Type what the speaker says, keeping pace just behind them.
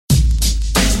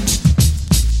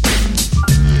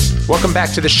Welcome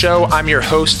back to the show. I'm your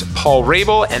host, Paul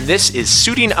Rabel, and this is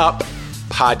Suiting Up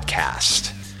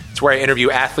Podcast. It's where I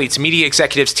interview athletes, media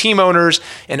executives, team owners,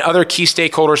 and other key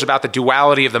stakeholders about the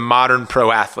duality of the modern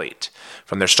pro athlete,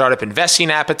 from their startup investing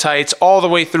appetites all the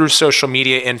way through social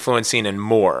media influencing and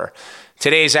more.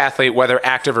 Today's athlete, whether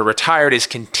active or retired, is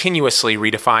continuously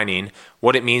redefining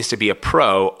what it means to be a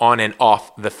pro on and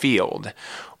off the field,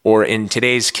 or in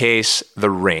today's case, the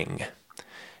ring.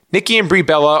 Nikki and Brie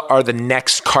Bella are the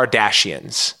next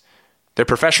Kardashians. They're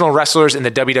professional wrestlers in the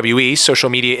WWE, social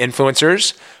media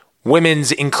influencers,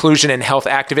 women's inclusion and health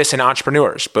activists, and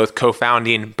entrepreneurs, both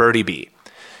co-founding Birdie Bee.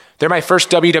 They're my first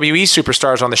WWE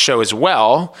superstars on the show as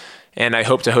well, and I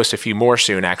hope to host a few more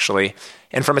soon, actually.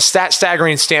 And from a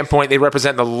stat-staggering standpoint, they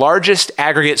represent the largest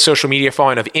aggregate social media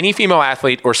following of any female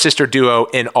athlete or sister duo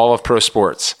in all of pro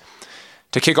sports.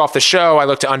 To kick off the show, I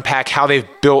look to unpack how they've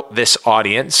built this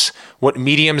audience, what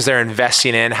mediums they're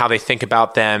investing in, how they think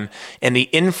about them, and the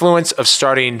influence of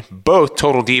starting both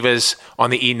Total Divas on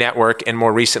the E! Network and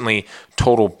more recently,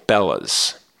 Total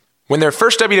Bellas. When their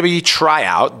first WWE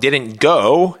tryout didn't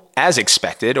go as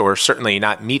expected, or certainly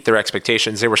not meet their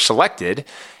expectations, they were selected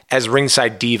as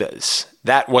ringside divas.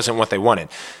 That wasn't what they wanted.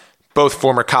 Both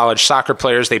former college soccer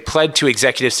players, they pled to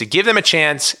executives to give them a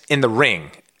chance in the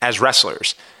ring as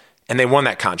wrestlers. And they won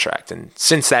that contract. And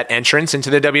since that entrance into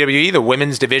the WWE, the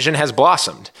women's division has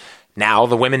blossomed. Now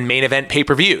the women main event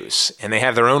pay-per-views, and they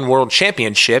have their own world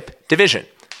championship division.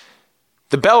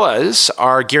 The Bellas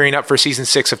are gearing up for season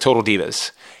 6 of Total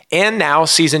Divas, and now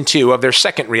season 2 of their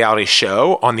second reality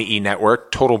show on the E! Network,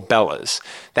 Total Bellas.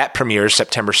 That premieres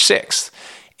September 6th.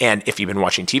 And if you've been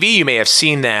watching TV, you may have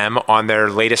seen them on their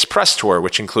latest press tour,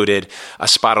 which included a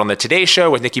spot on the Today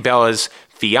Show with Nikki Bella's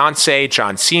fiance,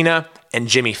 John Cena, and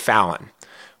Jimmy Fallon.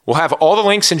 We'll have all the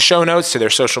links and show notes to their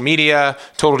social media,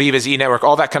 Total Divas, E! Network,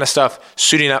 all that kind of stuff,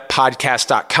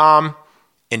 suitinguppodcast.com.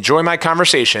 Enjoy my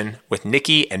conversation with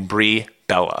Nikki and Brie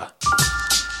Bella.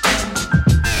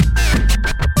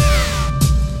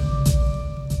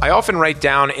 I often write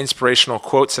down inspirational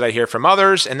quotes that I hear from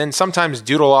others and then sometimes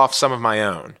doodle off some of my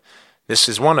own. This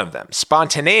is one of them.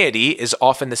 Spontaneity is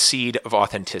often the seed of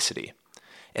authenticity.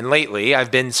 And lately,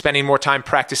 I've been spending more time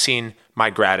practicing my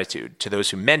gratitude to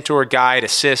those who mentor, guide,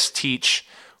 assist, teach,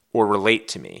 or relate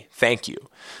to me. Thank you.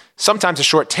 Sometimes a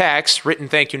short text, written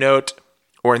thank you note,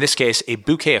 or in this case, a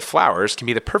bouquet of flowers can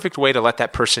be the perfect way to let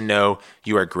that person know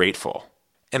you are grateful.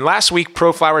 And last week,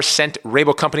 ProFlowers sent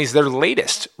Rabel Companies their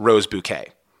latest rose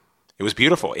bouquet. It was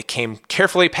beautiful. It came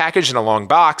carefully packaged in a long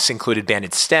box, included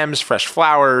banded stems, fresh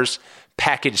flowers,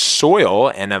 packaged soil,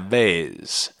 and a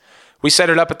vase. We set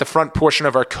it up at the front portion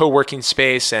of our co-working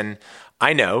space, and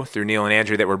I know through Neil and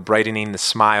Andrew that we're brightening the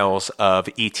smiles of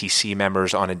ETC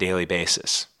members on a daily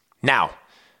basis. Now,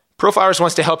 ProFlowers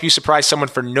wants to help you surprise someone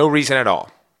for no reason at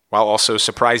all, while also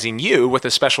surprising you with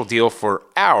a special deal for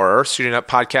our Suiting Up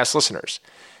Podcast listeners.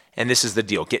 And this is the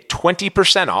deal. Get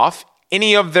 20% off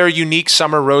any of their unique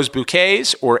summer rose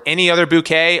bouquets or any other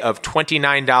bouquet of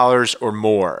 $29 or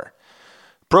more.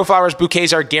 ProFlowers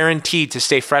bouquets are guaranteed to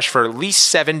stay fresh for at least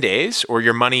 7 days or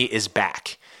your money is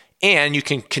back. And you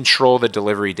can control the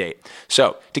delivery date.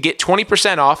 So to get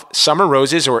 20% off summer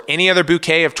roses or any other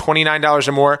bouquet of $29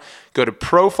 or more, go to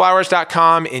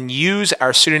proflowers.com and use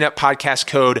our Suiting Up Podcast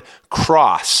code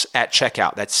CROSS at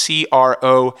checkout. That's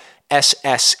CROSSE,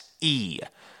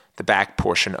 the back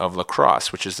portion of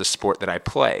lacrosse, which is the sport that I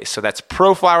play. So that's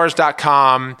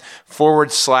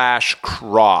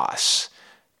proflowers.com/cross.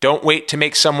 Don't wait to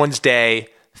make someone's day.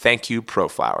 Thank you,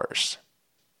 ProFlowers.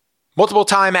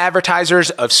 Multiple-time advertisers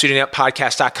of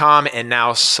SuitingUpPodcast.com and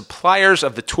now suppliers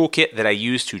of the toolkit that I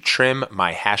use to trim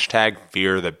my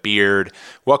 #FearTheBeard.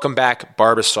 Welcome back,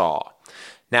 Barbasol.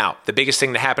 Now, the biggest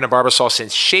thing to happen to Barbasol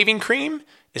since shaving cream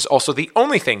is also the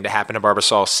only thing to happen to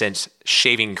Barbasol since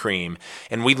shaving cream.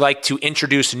 And we'd like to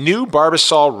introduce new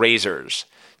Barbasol razors.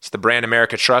 It's the brand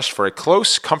America trusts for a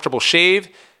close, comfortable shave.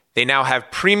 They now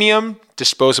have premium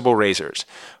disposable razors.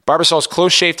 Barbasol's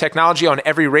close shave technology on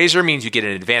every razor means you get an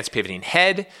advanced pivoting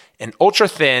head and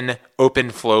ultra-thin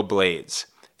open flow blades.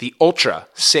 The Ultra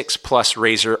 6 Plus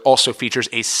razor also features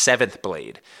a 7th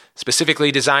blade, specifically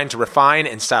designed to refine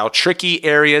and style tricky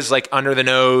areas like under the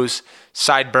nose,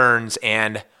 sideburns,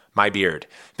 and my beard.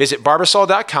 Visit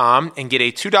Barbasol.com and get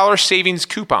a $2 savings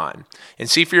coupon and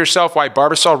see for yourself why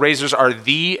Barbasol razors are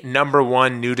the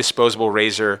 #1 new disposable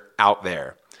razor out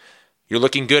there. You're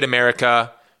looking good,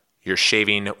 America. You're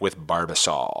shaving with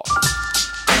Barbasol.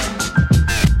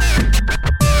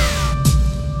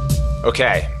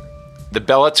 Okay, the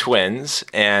Bella twins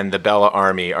and the Bella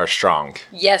Army are strong.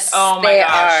 Yes, Oh my they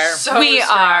gosh. are. So We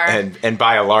strong. are. And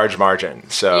by a large margin.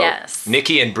 So Yes.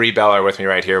 Nikki and Brie Bella are with me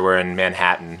right here. We're in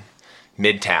Manhattan,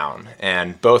 Midtown,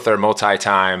 and both are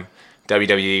multi-time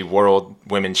WWE World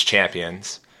Women's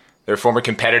Champions. They're former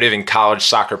competitive and college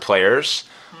soccer players,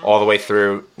 all the way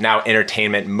through now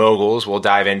entertainment moguls we'll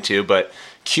dive into, but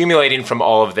accumulating from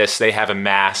all of this, they have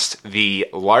amassed the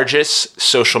largest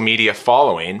social media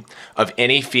following of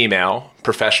any female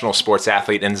professional sports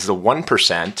athlete, and is the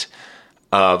 1%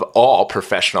 of all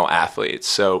professional athletes.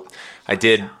 So I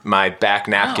did my back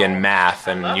napkin math,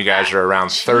 and you guys are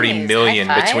around 30 Jeez, million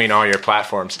high five. between all your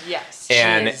platforms. Yes.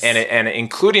 And, Jeez. and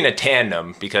including a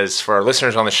tandem, because for our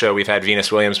listeners on the show, we've had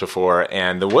Venus Williams before,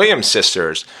 and the Williams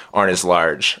sisters aren't as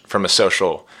large from a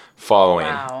social following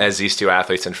Wow. as these two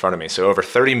athletes in front of me. So over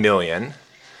 30 million.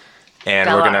 And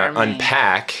Bella we're going to Army.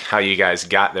 unpack how you guys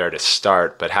got there to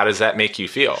start. But how does that make you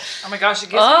feel? Oh my gosh, it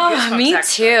gives me Oh, goosebumps, me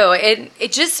actually. too.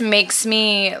 It just makes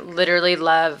me literally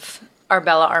love our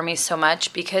Bella Army so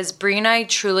much, because Brie and I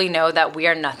truly know that we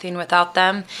are nothing without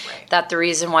them. Right. That the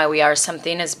reason why we are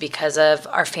something is because of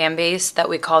our fan base that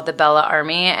we call the Bella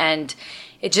Army, and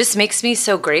it just makes me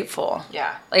so grateful.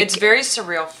 Yeah, Like- it's very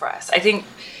surreal for us. I think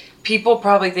people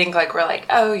probably think like we're like,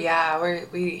 oh yeah,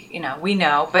 we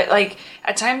know, but like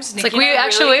at times Nikki like and we I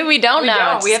actually- we don't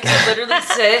know. We have to literally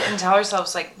sit and tell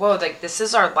ourselves like, whoa, like this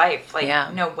is our life. Like Yeah.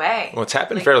 no way. Well, it's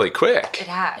happened Like, fairly quick. It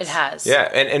has. It has. Yeah,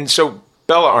 and so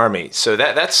Bella Army. So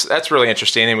that's really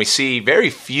interesting, and we see very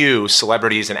few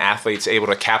celebrities and athletes able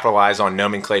to capitalize on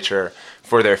nomenclature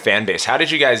for their fan base. How did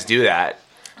you guys do that?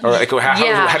 Or like,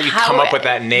 how do you come up with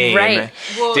that name? Right.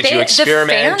 Well, did They- you the experiment,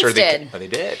 fans or did. Oh, they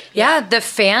did. Yeah, the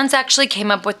fans actually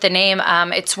came up with the name.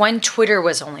 It's when Twitter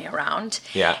was only around.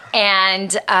 Yeah.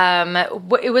 And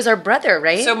it was our brother,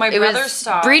 right? So my It brother was,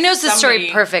 saw Bree knows the story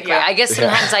somebody- perfectly. yeah. I guess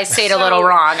sometimes I say it a So- little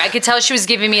wrong. I could tell she was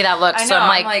giving me that look. I know. So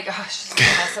I'm like, oh, she's gonna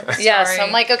mess up the story. yeah. So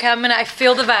I'm like, okay, I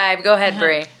feel the vibe. Go ahead,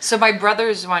 Bree. So my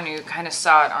brother's the one who kind of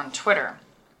saw it on Twitter,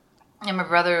 and my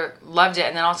brother loved it.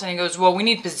 And then all of a sudden he goes, "Well, we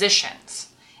need positions,"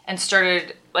 and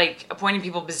started like appointing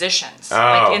people positions, Oh.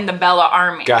 like in the Bella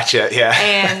Army. Gotcha. Yeah.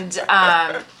 And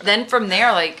then from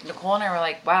there, like Nicole and I were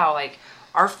like, "Wow, like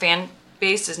our fan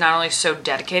base is not only so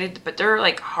dedicated, but they're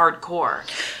like hardcore."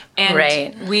 And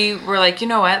Right. we were like, you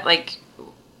know what, like.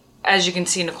 As you can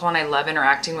see, Nicole and I love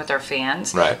interacting with our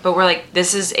fans. Right. But we're like,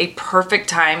 this is a perfect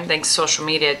time, thanks to social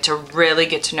media, to really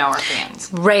get to know our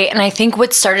fans. Right. And I think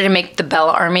what started to make the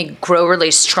Bella Army grow really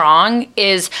strong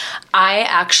is I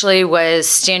actually was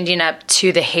standing up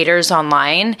to the haters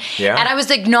online. Yeah. And I was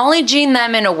acknowledging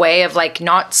them in a way of like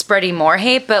not spreading more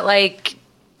hate, but like,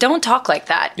 don't talk like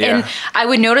that. Yeah. And I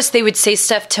would notice they would say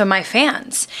stuff to my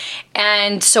fans.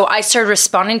 And so I started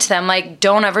responding to them like,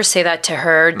 don't ever say that to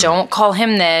her. Don't call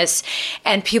him this.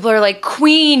 And people are like,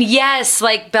 Queen, yes,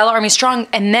 like Bella Army strong.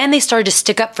 And then they started to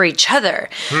stick up for each other.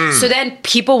 So then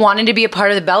people wanted to be a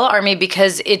part of the Bella Army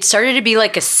because it started to be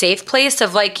like a safe place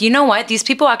of like, you know what? These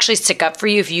people actually stick up for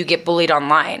you if you get bullied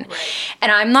online. And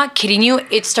I'm not kidding you.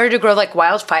 It started to grow like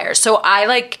wildfire. So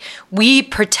we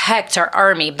protect our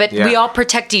army, but Yeah. we all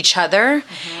protect each other.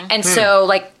 And so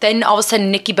like then all of a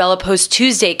sudden Nikki Bella Post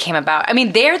Tuesday came about. I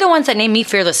mean, they're the ones that named me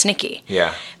Fearless Nikki.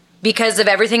 Yeah. Because of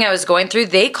everything I was going through,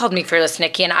 they called me Fearless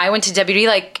Nikki, and I went to WWE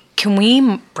like, can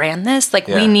we brand this? Like,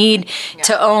 Yeah. we need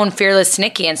to own Fearless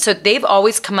Nikki. And so they've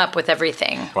always come up with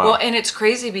everything. Wow. Well, and it's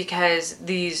crazy because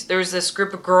there's this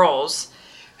group of girls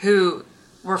who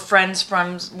were friends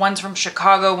one's from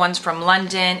Chicago, one's from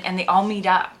London, and they all meet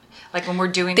up. Like when we're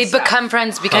doing They've stuff. become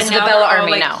friends because And of the now Bella they're all,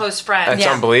 Army like, now. close friends. That's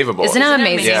Yeah. unbelievable. Isn't that Isn't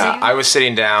it amazing? Yeah, I was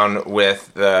sitting down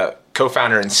with the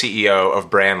co-founder and CEO of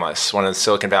Brandless, one of the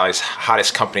Silicon Valley's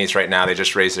hottest companies right now. They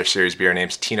just raised their Series B. Her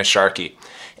name's Tina Sharkey.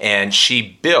 And she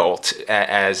built,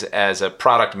 as a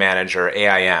product manager,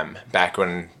 AIM, back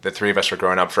when the three of us were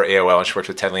growing up for AOL, and she worked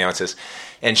with Ted Leonsis.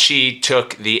 And she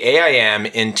took the AIM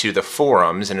into the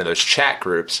forums, into those chat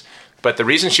groups. But the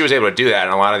reason she was able to do that,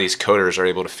 and a lot of these coders are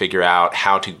able to figure out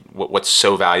what's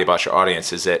so valuable about your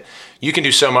audience, is that you can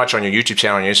do so much on your YouTube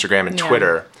channel, on your Instagram and Yeah.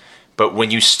 Twitter. But when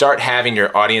you start having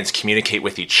your audience communicate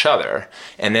with each other,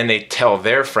 and then they tell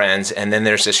their friends, and then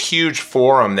there's this huge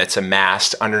forum that's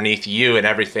amassed underneath you, and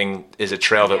everything is a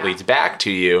trail that Yeah. leads back to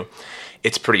you,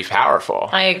 it's pretty powerful.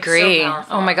 I agree.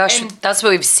 powerful. Oh my gosh, And- that's what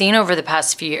we've seen over the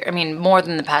past few years. I mean, more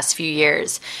than the past few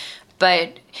years.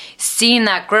 But seeing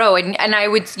that grow, and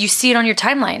you see it on your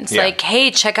timelines, Yeah. like,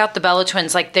 hey, check out the Bella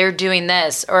twins, like they're doing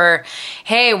this, or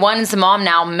hey, one's the mom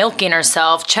now milking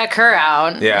herself, check her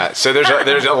out. Yeah, so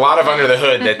there's a lot of under the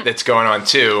hood that's going on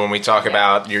too when we talk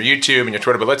about your YouTube and your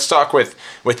Twitter. But let's talk with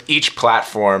each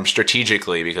platform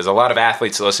strategically, because a lot of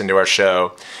athletes listen to our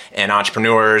show and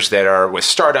entrepreneurs that are with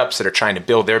startups that are trying to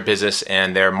build their business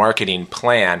and their marketing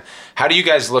plan. How do you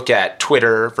guys look at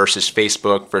Twitter versus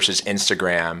Facebook versus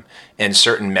Instagram and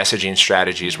certain messaging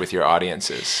strategies with your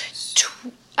audiences?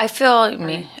 I feel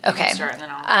Okay. Start and then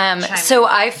I'll chime so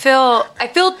in. I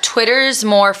feel Twitter's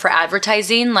more for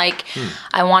advertising, like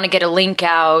I want to get a link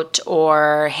out,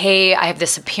 or hey, I have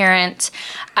this appearance.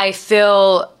 I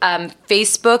feel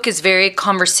Facebook is very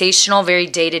conversational, very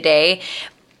day to day.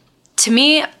 To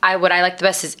me, what I like the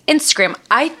best is Instagram.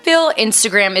 I feel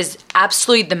Instagram is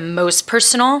absolutely the most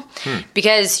personal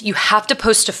because you have to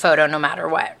post a photo no matter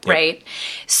what, right?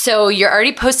 So you're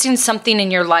already posting something in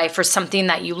your life or something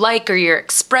that you like or you're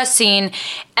expressing,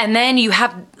 and then you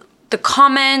have the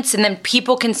comments, and then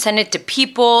people can send it to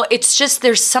people. It's just,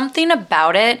 there's something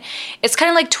about it. It's kind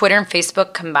of like Twitter and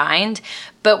Facebook combined.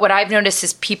 But what I've noticed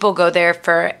is people go there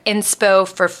for inspo,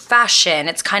 for fashion.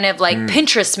 It's kind of like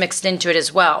Pinterest mixed into it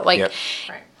as well. Like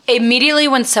immediately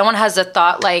when someone has a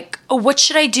thought like, oh, what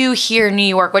should I do here in New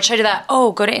York? What should I do that?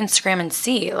 Oh, go to Instagram and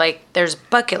see. Like there's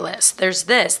bucket lists, there's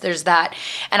this, there's that.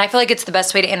 And I feel like it's the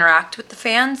best way to interact with the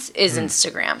fans is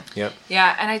Instagram. Yep.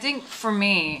 Yeah, and I think for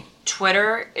me,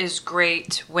 Twitter is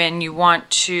great when you want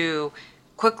to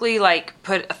quickly like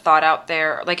put a thought out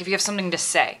there, like if you have something to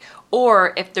say,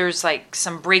 or if there's like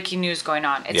some breaking news going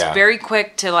on. It's very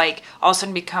quick to like all of a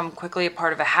sudden become quickly a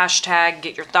part of a hashtag,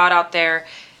 get your thought out there,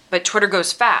 but Twitter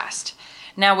goes fast.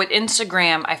 Now with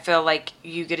Instagram, I feel like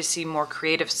you get to see more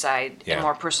creative side and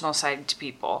more personal side to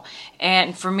people.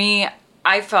 And for me,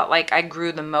 I felt like I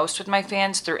grew the most with my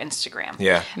fans through Instagram.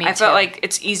 Yeah. I felt like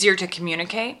it's easier to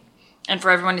communicate and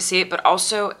for everyone to see it, but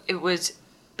also it was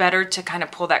better to kind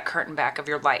of pull that curtain back of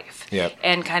your life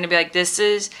and kind of be like,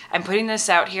 I'm putting this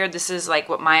out here. This is like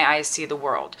what my eyes see the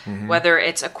world, whether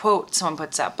it's a quote someone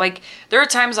puts up. Like there are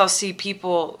times I'll see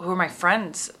people who are my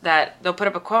friends that they'll put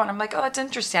up a quote and I'm like, oh, that's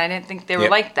interesting. I didn't think they were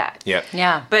like that.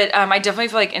 Yeah. But I definitely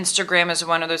feel like Instagram is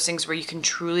one of those things where you can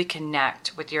truly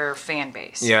connect with your fan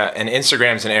base. Yeah, and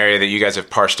Instagram's an area that you guys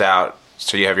have parsed out.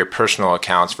 So you have your personal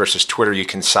accounts versus Twitter you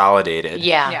consolidated.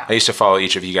 Yeah. I used to follow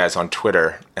each of you guys on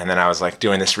Twitter, and then I was like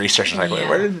doing this research. I was like, wait,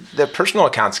 where did the personal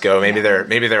accounts go? Maybe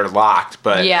they're locked,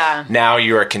 but now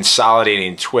you are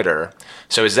consolidating Twitter.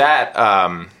 So is that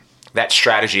that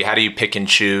strategy? How do you pick and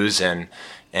choose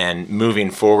and moving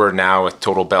forward now with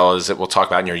Total Bellas that we'll talk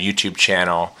about in your YouTube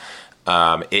channel?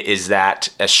 Is that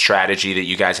a strategy that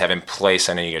you guys have in place?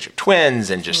 I know you guys are twins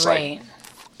and just like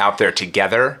out there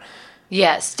together.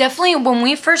 Yes, definitely. When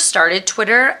we first started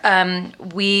Twitter,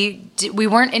 we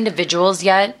weren't individuals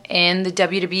yet in the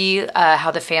WWE,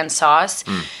 how the fans saw us.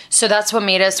 So that's what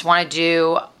made us want to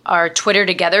do our Twitter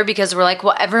together, because we're like,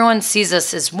 well, everyone sees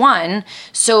us as one.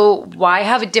 So why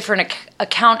have a different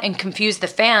account and confuse the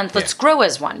fans? Let's grow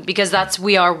as one, because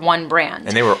we are one brand.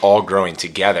 And they were all growing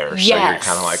together. So you're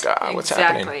kind of like, what's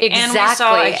happening? Exactly. And we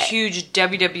saw a huge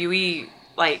WWE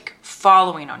like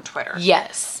following on Twitter.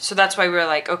 Yes. So that's why we were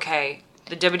like, okay,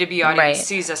 the WWE audience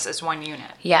sees us as one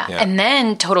unit. Yeah. And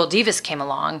then Total Divas came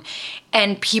along,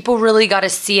 and people really got to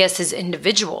see us as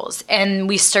individuals. And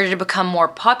we started to become more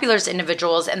popular as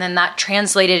individuals, and then that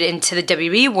translated into the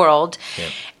WWE world. Yeah.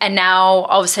 And now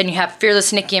all of a sudden you have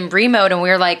Fearless Nikki and Brie mode, and we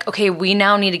were like, okay, we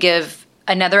now need to give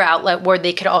another outlet where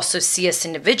they could also see us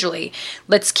individually.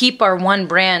 Let's keep our one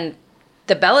brand,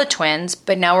 the Bella Twins,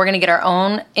 but now we're going to get our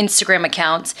own Instagram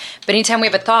accounts. But anytime we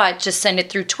have a thought, just send it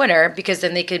through Twitter, because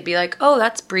then they could be like, oh,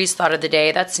 that's Brie's thought of the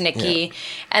day. That's Nikki. Yeah.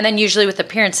 And then usually with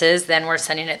appearances, then we're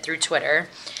sending it through Twitter.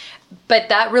 But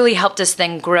that really helped us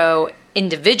then grow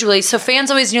individually. So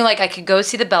fans always knew, like, I could go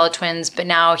see the Bella Twins, but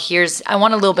now I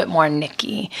want a little bit more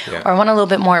Nikki, or I want a little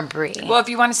bit more Brie. Well, if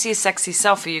you want to see a sexy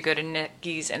selfie, you go to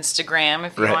Nikki's Instagram.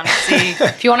 If you want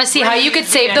to see, how you could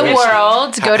save the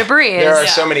world, go to Brie's. There are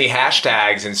so many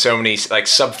hashtags and so many like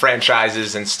sub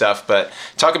franchises and stuff. But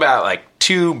talk about like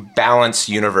two balanced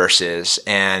universes.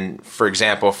 And for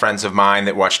example, friends of mine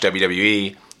that watch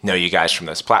WWE know you guys from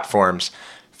those platforms.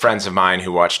 Friends of mine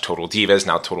who watch Total Divas,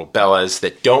 now Total Bellas,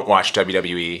 that don't watch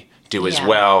WWE do as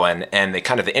well. And the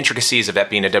kind of the intricacies of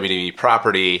that being a WWE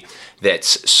property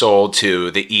that's sold to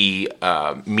the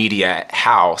media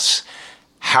house.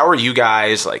 How are you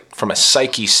guys, like from a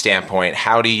psyche standpoint,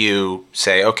 how do you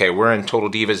say, okay, we're in Total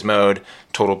Divas mode,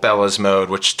 Total Bellas mode,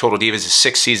 which Total Divas is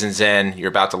 6 seasons in. You're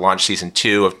about to launch season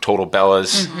 2 of Total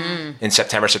Bellas in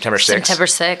September 6th. September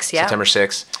 6th, yeah. September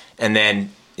 6th. And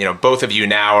then, both of you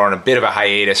now are on a bit of a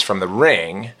hiatus from the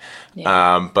ring,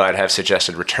 but have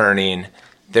suggested returning.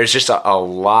 There's just a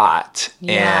lot,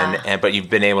 but you've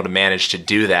been able to manage to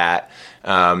do that.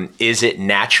 Is it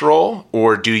natural,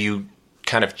 or do you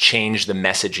kind of change the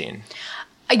messaging?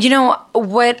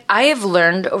 What I have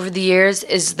learned over the years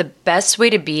is the best way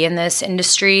to be in this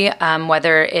industry,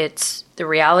 whether it's the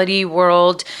reality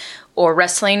world or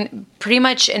wrestling, pretty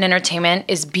much in entertainment,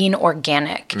 is being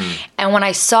organic. And when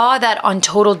I saw that on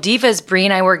Total Divas, Brie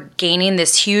and I were gaining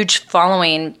this huge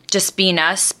following, just being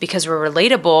us because we're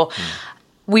relatable,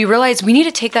 we realized we need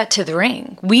to take that to the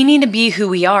ring. We need to be who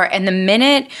we are. And the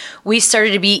minute we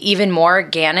started to be even more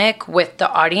organic with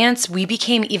the audience, we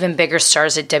became even bigger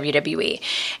stars at WWE.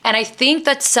 And I think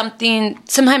that's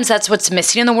sometimes that's what's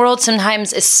missing in the world.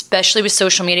 Sometimes, especially with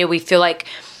social media, we feel like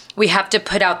we have to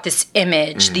put out this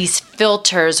image, these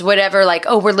filters, whatever, like,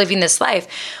 oh, we're living this life.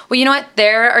 Well, you know what?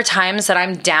 There are times that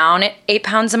I'm down at 8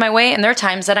 pounds in my weight, and there are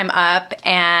times that I'm up,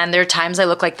 and there are times I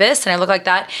look like this and I look like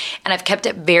that. And I've kept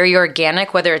it very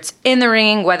organic, whether it's in the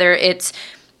ring, whether it's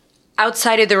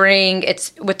outside of the ring,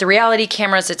 it's with the reality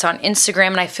cameras, it's on Instagram.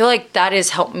 And I feel like that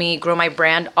has helped me grow my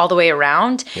brand all the way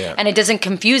around. Yeah. And it doesn't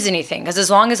confuse anything, because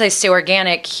as long as I stay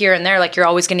organic here and there, like, you're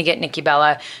always going to get Nikki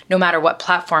Bella no matter what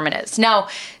platform it is. Now,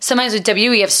 sometimes with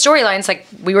WWE, we have storylines like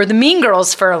we were the Mean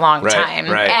Girls for a long time.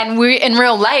 Right. And we in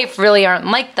real life really aren't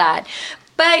like that.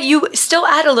 But you still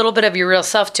add a little bit of your real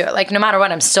self to it. Like, no matter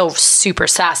what, I'm still super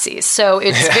sassy. So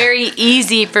it's very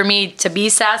easy for me to be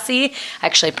sassy. I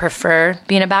actually prefer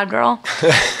being a bad girl.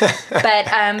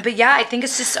 But yeah, I think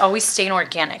it's just always staying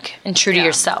organic and true to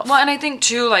yourself. Well, and I think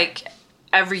too, like,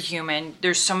 every human,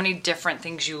 there's so many different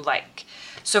things you like.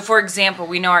 So, for example,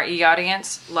 we know our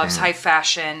audience loves high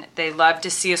fashion. They love to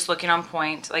see us looking on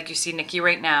point, like you see Nikki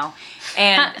right now.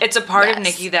 And it's a part of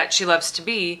Nikki that she loves to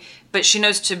be, but she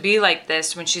knows to be like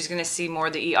this when she's going to see more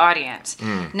of the audience.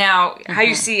 Now, how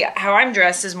you see how I'm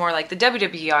dressed is more like the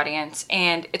WWE audience,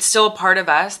 and it's still a part of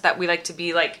us that we like to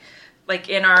be like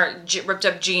in our ripped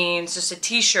up jeans, just a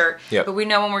t-shirt. Yep. But we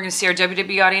know when we're going to see our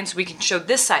WWE audience, we can show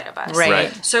this side of us.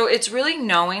 Right. So it's really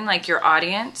knowing, like, your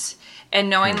audience. And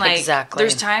knowing, like,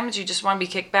 there's times you just want to be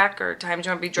kicked back, or times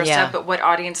you want to be dressed up, but what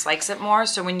audience likes it more.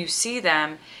 So when you see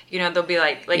them, they'll be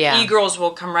like e-girls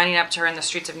will come running up to her in the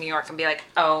streets of New York and be like,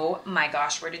 oh my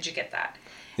gosh, where did you get that?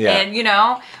 Yeah. And,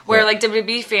 like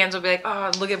WWE fans will be like,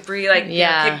 oh, look at Brie, like,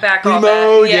 kick back all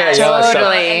that. Yeah,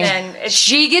 totally. And then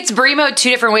she gets Brie mode 2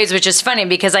 different ways, which is funny,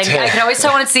 because I can always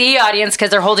tell when it's the audience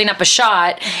because they're holding up a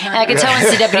shot. And I can tell when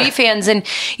it's the WWE fans. And,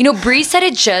 Brie said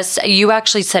it you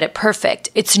actually said it perfect.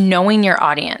 It's knowing your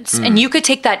audience. And you could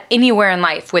take that anywhere in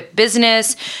life, with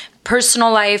business,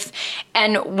 personal life.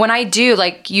 And when I do,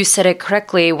 like you said it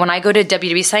correctly, when I go to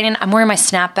WWE sign-in, I'm wearing my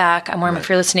snapback, I'm wearing my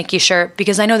Fearless Nikki shirt,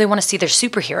 because I know they want to see their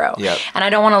superhero. Yep. And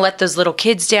I don't want to let those little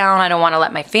kids down. I don't want to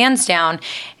let my fans down.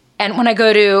 And when I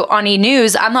go to on E!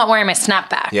 I'm not wearing my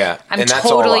snapback. Yeah. I'm and that's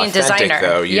totally all authentic, in designer.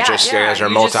 Though. You guys are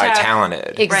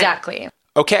multi-talented. Exactly. Right.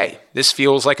 Okay, this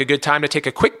feels like a good time to take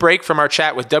a quick break from our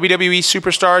chat with WWE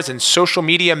superstars and social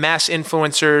media mass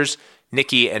influencers,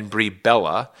 Nikki and Brie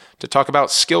Bella, to talk about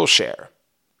Skillshare.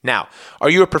 Now, are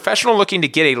you a professional looking to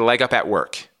get a leg up at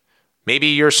work? Maybe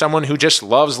you're someone who just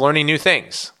loves learning new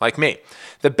things, like me.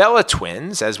 The Bella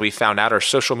twins, as we found out, are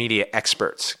social media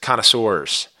experts,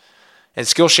 connoisseurs. And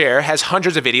Skillshare has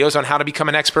hundreds of videos on how to become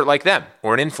an expert like them,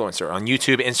 or an influencer on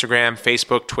YouTube, Instagram,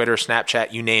 Facebook, Twitter,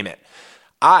 Snapchat, you name it.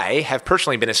 I have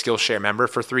personally been a Skillshare member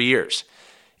for 3 years.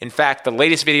 In fact, the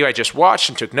latest video I just watched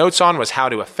and took notes on was how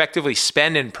to effectively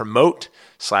spend and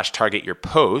promote/target your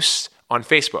posts on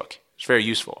Facebook. It's very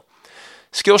useful.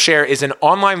 Skillshare is an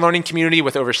online learning community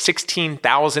with over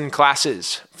 16,000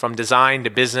 classes, from design to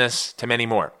business to many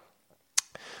more.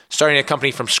 Starting a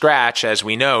company from scratch, as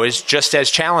we know, is just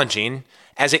as challenging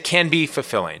as it can be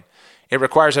fulfilling. It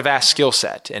requires a vast skill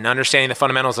set and understanding the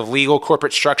fundamentals of legal,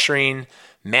 corporate structuring,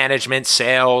 management,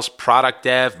 sales, product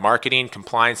dev, marketing,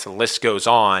 compliance, the list goes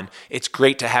on. It's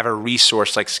great to have a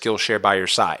resource like Skillshare by your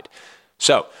side.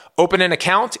 So open an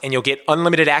account and you'll get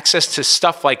unlimited access to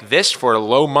stuff like this for a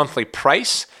low monthly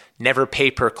price, never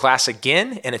pay per class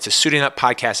again, and it's a Suiting Up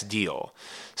podcast deal.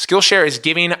 Skillshare is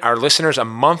giving our listeners a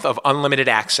month of unlimited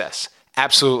access,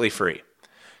 absolutely free.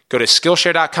 Go to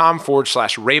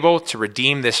Skillshare.com/Rabel to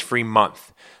redeem this free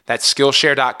month. That's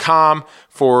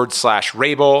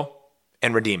Skillshare.com/Rabel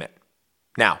and redeem it.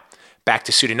 Now, back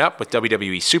to Suiting Up with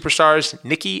WWE superstars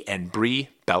Nikki and Brie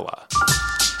Bella.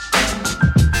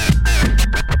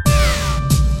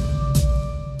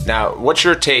 Now, what's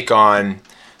your take on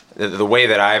the way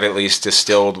that I've at least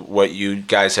distilled what you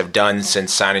guys have done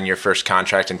since signing your first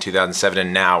contract in 2007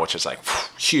 and now, which is like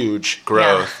huge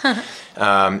growth,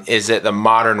 is that the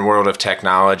modern world of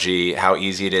technology, how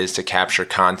easy it is to capture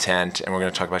content, and we're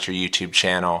going to talk about your YouTube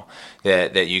channel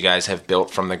that you guys have built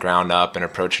from the ground up and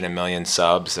approaching 1 million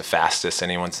subs, the fastest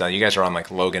anyone's done. You guys are on like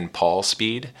Logan Paul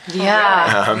speed.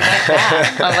 Yeah,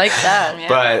 I like that.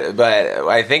 Yeah. But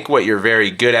I think what you're very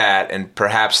good at, and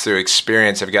perhaps through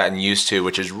experience have gotten used to,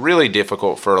 which is really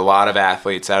difficult for a lot of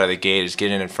athletes out of the gate, is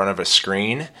getting in front of a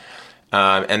screen.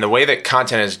 And the way that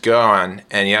content has gone,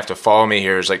 and you have to follow me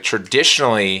here, is like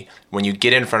traditionally when you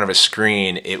get in front of a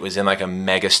screen, it was in like a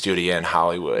mega studio in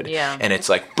Hollywood. Yeah. And it's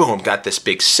like, boom, got this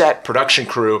big set, production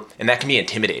crew, and that can be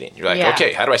intimidating. You're like,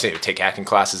 okay, how do I say it? Take acting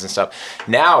classes and stuff.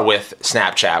 Now with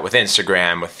Snapchat, with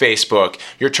Instagram, with Facebook,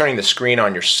 you're turning the screen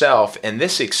on yourself, and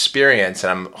this experience,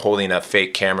 and I'm holding a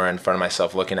fake camera in front of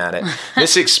myself looking at it,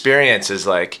 this experience is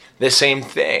like the same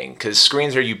thing, because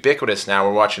screens are ubiquitous now.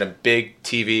 We're watching a big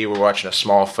TV, we're watching a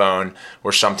small phone,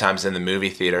 we're sometimes in the movie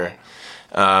theater.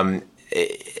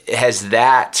 Has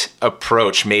that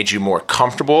approach made you more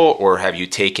comfortable, or have you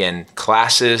taken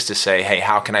classes to say, hey,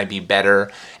 how can I be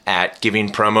better at giving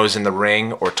promos in the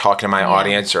ring or talking to my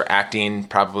audience or acting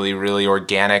probably really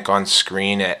organic on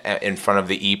screen in front of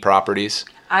the E properties?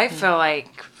 I feel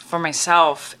like for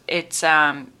myself, it's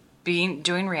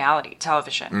doing reality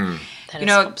television.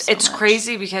 It's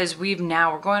crazy because we're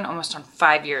going almost on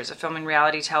 5 years of filming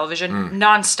reality television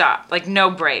nonstop, like no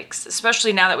breaks,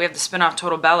 especially now that we have the spinoff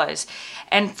Total Bellas.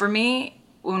 And for me,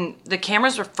 when the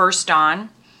cameras were first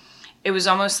on, it was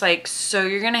almost like, so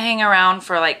you're going to hang around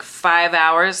for like 5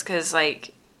 hours because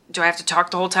like, do I have to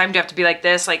talk the whole time? Do I have to be like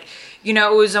this? Like,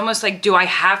 it was almost like, do I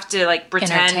have to like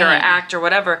pretend or act or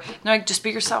whatever? And they're like, just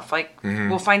be yourself. Like,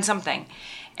 we'll find something.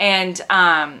 And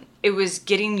it was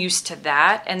getting used to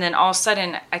that. And then all of a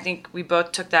sudden, I think we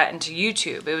both took that into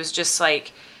YouTube. It was just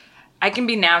like, I can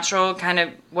be natural, kind of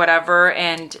whatever.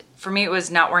 And for me, it was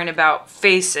not worrying about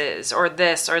faces or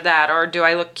this or that, or do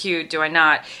I look cute, do I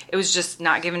not? It was just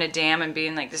not giving a damn and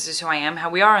being like, this is who I am,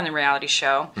 how we are on the reality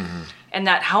show. Mm-hmm. And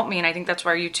that helped me. And I think that's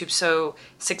why YouTube's so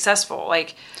successful.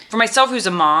 Like for myself, who's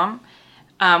a mom,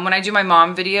 when I do my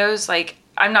mom videos, like,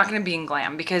 I'm not going to be in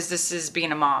glam because this is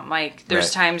being a mom. Like,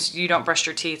 there's times you don't brush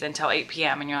your teeth until 8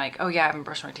 p.m. and you're like, oh, yeah, I haven't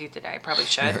brushed my teeth today. I probably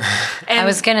should. And I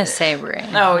was going to say, Brie.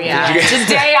 Oh, yeah.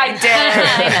 Today I did.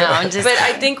 I know. But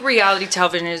I think reality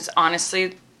television is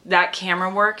honestly, that camera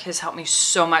work has helped me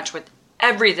so much with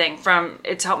everything.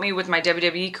 It's helped me with my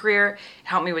WWE career, it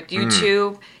helped me with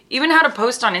YouTube, even how to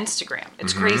post on Instagram.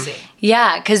 It's crazy.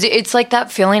 Yeah, because it's like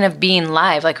that feeling of being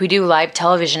live. Like we do live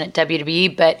television at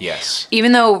WWE, but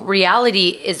even though reality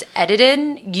is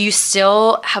edited, you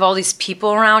still have all these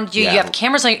people around you. You have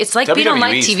cameras on you. It's like being on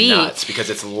live TV. Nuts because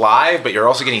it's live, but you're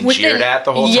also getting jeered at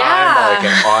the whole time by like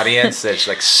an audience that's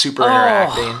like super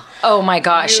interacting. Oh my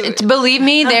gosh. Believe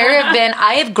me,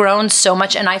 I have grown so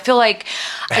much, and I feel like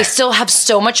I still have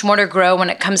so much more to grow when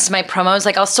it comes to my promos.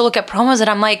 Like I'll still look at promos and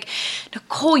I'm like,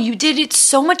 Nicole, you did it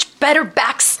so much better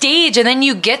backstage. And then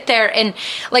you get there, and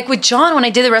like with John, when I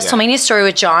did the WrestleMania story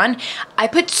with John, I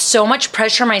put so much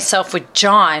pressure on myself with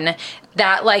John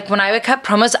that like when I would cut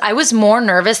promos, I was more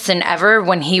nervous than ever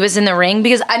when he was in the ring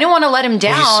because I didn't want to let him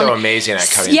down. He's so amazing at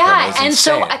cutting promos. And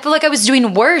so I feel like I was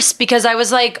doing worse because I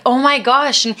was like, oh my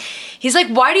gosh. And he's like,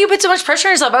 why do you put so much pressure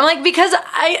on yourself? I'm like, because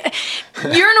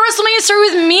you're in a WrestleMania story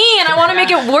with me and I want to make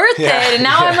it worth it. And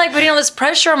now I'm like putting all this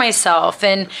pressure on myself.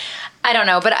 And I don't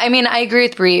know, but I mean, I agree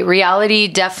with Brie. Reality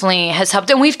definitely has helped.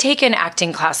 And we've taken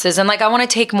acting classes, and like I want to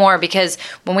take more because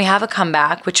when we have a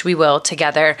comeback, which we will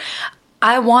together,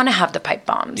 I want to have the pipe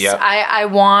bombs. Yep.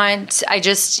 And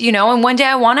one day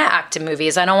I want to act in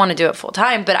movies. I don't want to do it full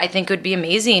time, but I think it would be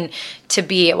amazing to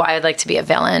be, I would like to be a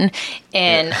villain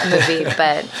in a movie,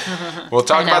 but we'll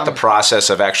talk about the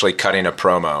process of actually cutting a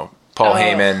promo. Paul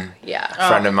Heyman,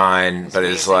 friend of mine, but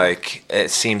is like, it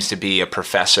seems to be a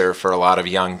professor for a lot of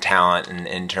young talent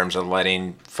in terms of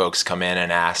letting folks come in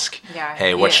and ask,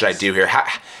 hey, what should I do here?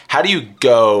 How do you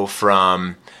go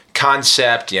from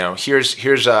concept, here's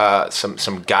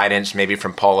some guidance maybe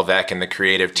from Paul Levesque and the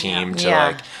creative team to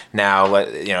like now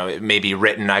it may be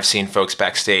written. I've seen folks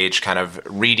backstage kind of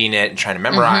reading it and trying to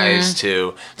memorize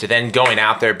to then going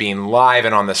out there, being live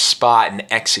and on the spot and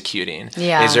executing.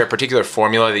 Is there a particular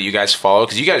formula that you guys follow?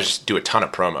 Because you guys do a ton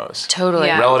of promos. Totally.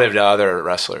 Relative to other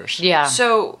wrestlers.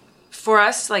 So for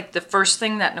us, like the first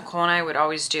thing that Nicole and I would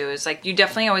always do is like, you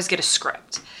definitely always get a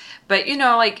script, but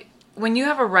like when you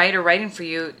have a writer writing for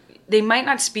you, they might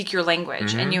not speak your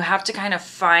language, and you have to kind of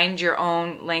find your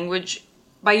own language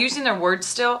by using their words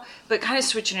still, but kind of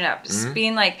switching it up. Just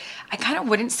being like, I kind of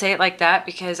wouldn't say it like that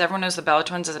because everyone knows the Bella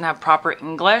Twins doesn't have proper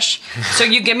English. So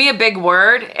you give me a big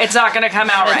word, it's not going to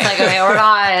come out right. It's like, okay, we're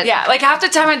not. Yeah, like half the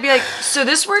time I'd be like, so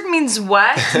this word means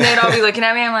what? And they'd all be looking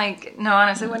at me. I'm like, no,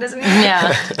 honestly, what does it mean?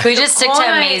 Yeah. Can we just stick to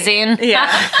amazing? Yeah.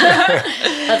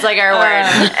 That's like our word.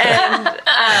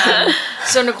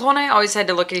 So Nicole and I always had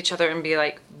to look at each other and be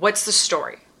like, what's the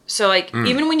story? So, like,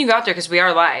 even when you got there, because we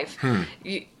are live,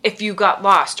 if you got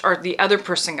lost or the other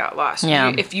person got lost,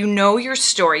 if you know your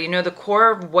story, you know the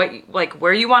core of what, like,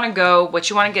 where you want to go, what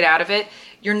you want to get out of it,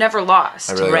 you're never lost.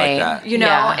 I really like that. You know?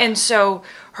 Yeah. And so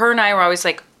her and I were always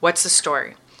like, what's the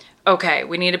story? Okay,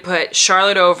 we need to put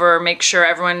Charlotte over, make sure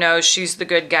everyone knows she's the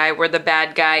good guy, we're the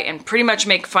bad guy, and pretty much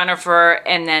make fun of her,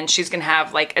 and then she's going to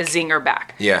have, like, a zinger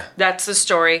back. Yeah. That's the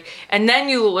story. And then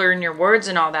you learn your words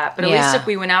and all that. But at least if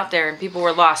we went out there and people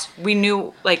were lost, we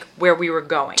knew, like, where we were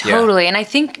going. Totally. And I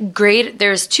think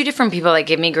there's two different people that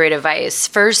give me great advice.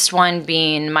 First one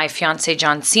being my fiance,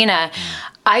 John Cena.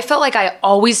 I felt like I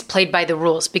always played by the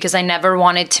rules because I never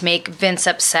wanted to make Vince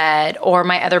upset or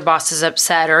my other bosses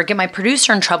upset or get my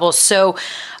producer in trouble. So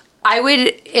I would,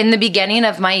 in the beginning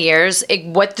of my years,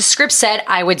 what the script said,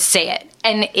 I would say it.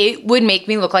 And it would make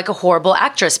me look like a horrible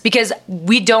actress because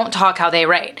we don't talk how they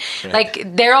write. Right.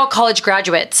 Like, they're all college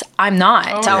graduates. I'm not.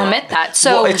 I'll admit that.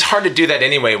 So well, it's hard to do that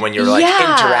anyway when you're like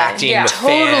interacting with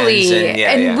fans.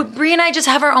 And Brie and I just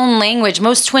have our own language.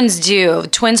 Most twins do.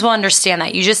 Twins will understand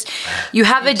that. You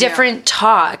have a different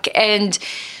talk. And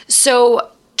so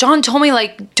John told me,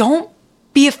 like, don't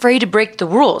be afraid to break the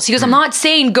rules. He goes, I'm not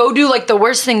saying go do like the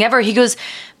worst thing ever. He goes,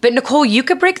 but Nicole, you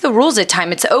could break the rules at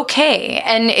time. It's okay.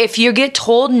 And if you get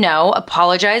told no,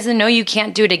 apologize and no, you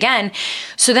can't do it again.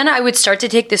 So then I would start to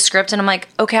take the script and I'm like,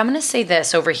 okay, I'm going to say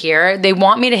this over here. They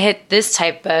want me to hit this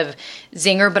type of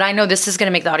zinger, but I know this is going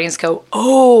to make the audience go,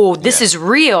 oh, this is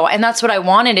real. And that's what I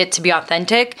wanted it to be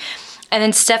authentic. And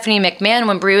then Stephanie McMahon,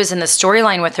 when Brie was in the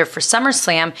storyline with her for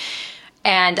SummerSlam,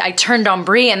 and I turned on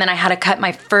Brie, and then I had to cut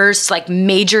my first like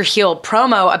major heel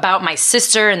promo about my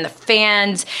sister and the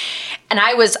fans. And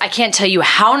I can't tell you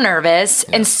how nervous.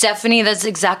 Yeah. And Stephanie, that's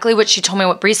exactly what she told me.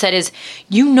 What Brie said is,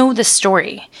 you know the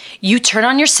story. You turn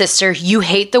on your sister. You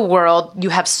hate the world. You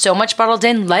have so much bottled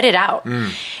in. Let it out.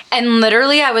 And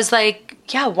literally, I was like,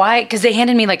 yeah, why? Because they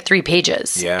handed me like 3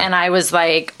 pages. Yeah. And I was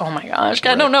like, oh my gosh,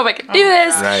 I don't know if I can do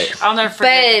this. Right. I'll never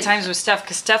forget the times with Steph,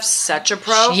 because Steph's such a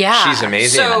pro. Yeah. She's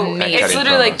amazing. So it's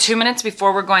literally like 2 minutes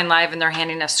before we're going live and they're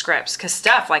handing us scripts. Because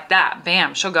Steph, like that,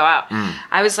 bam, she'll go out.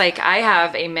 I was like, I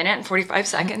have a minute and 45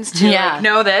 seconds to like,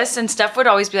 know this. And Steph would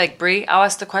always be like, Brie, I'll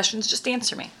ask the questions, just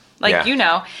answer me. Like, you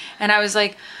know. And I was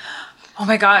like, oh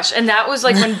my gosh. And that was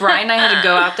like when Brian and I had to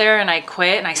go out there and I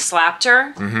quit and I slapped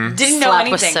her. Didn't know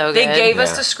anything. Was so they gave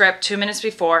us the script 2 minutes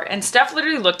before and Steph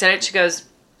literally looked at it. She goes,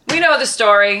 we know the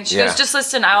story. She goes, just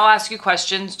listen, I'll ask you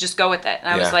questions. Just go with it. And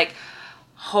I was like,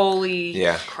 holy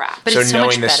crap. But so it's so knowing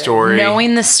much the better. story.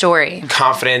 Knowing the story.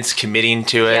 Confidence, committing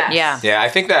to it. Yes. Yeah, I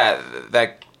think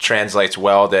that translates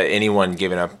well to anyone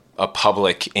giving a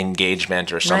public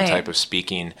engagement or some type of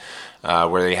speaking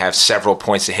where they have several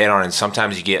points to hit on, and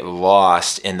sometimes you get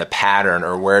lost in the pattern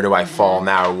or where do I fall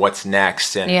now or what's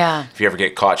next. And if you ever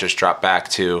get caught, just drop back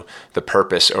to the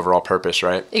purpose, overall purpose,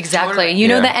 right? Exactly. You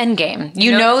know the end game.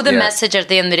 You know the message at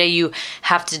the end of the day you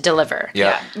have to deliver.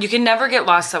 Yeah. You can never get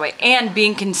lost that way. And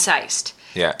being concise.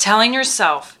 Yeah. Telling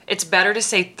yourself it's better to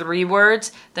say 3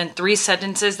 words than 3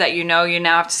 sentences that you now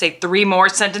have to say 3 more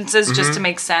sentences just to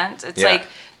make sense. It's like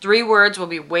 3 words will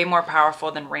be way more powerful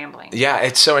than rambling. Yeah,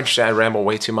 it's so interesting. I ramble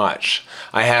way too much.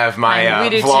 I have my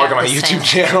vlog on my YouTube same.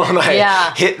 channel, and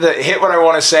I hit what I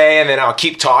want to say, and then I'll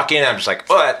keep talking. And I'm just like,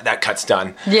 oh, that cut's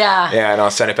done. Yeah. Yeah, and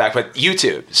I'll send it back. But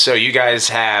YouTube. So you guys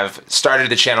have started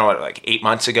the channel like 8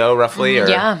 months ago, roughly,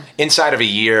 or inside of a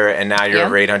year, and now you're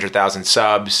over 800,000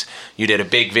 subs. You did a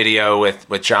big video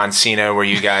with John Cena where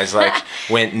you guys like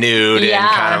went nude and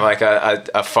kind of like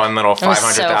a fun little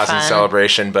 500,000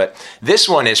 celebration. But this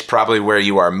one is probably where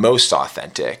you are most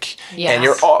authentic. Yes.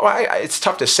 And it's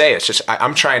tough to say. It's just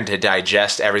I'm trying to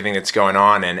digest everything that's going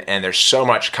on, and there's so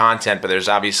much content, but there's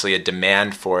obviously a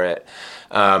demand for it.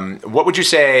 What would you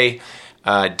say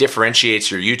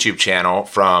differentiates your YouTube channel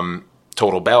from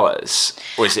Total Bellas?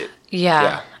 Or is it?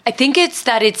 Yeah. I think it's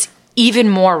that it's even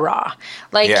more raw.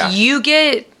 Like you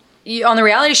get on the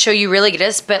reality show, you really get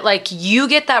this, but like you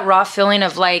get that raw feeling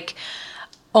of like,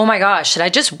 oh my gosh, should I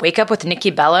just wake up with Nikki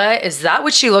Bella? Is that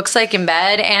what she looks like in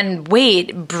bed? And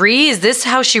wait, Brie, is this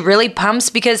how she really pumps?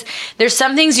 Because there's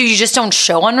some things you just don't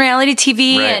show on reality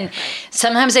TV. Right. And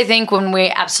sometimes I think when we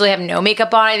absolutely have no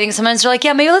makeup on, I think sometimes they're like,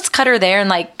 yeah, maybe let's cut her there and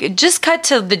like just cut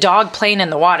to the dog playing in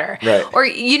the water. Right. Or,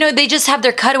 you know, they just have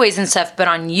their cutaways and stuff. But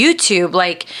on YouTube,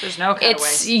 like, There's no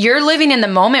cutaways. you're living in the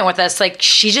moment with us. Like,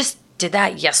 she just did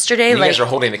that yesterday. You like, guys are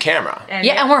holding the camera. And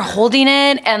yeah, and we're holding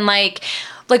it, and like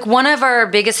one of our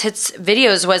biggest hits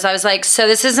videos was I was like, so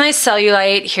this is my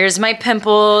cellulite, here's my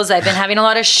pimples, I've been having a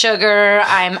lot of sugar,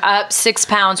 I'm up 6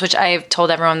 pounds, which I've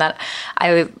told everyone that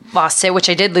I lost it, which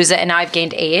I did lose it, and now I've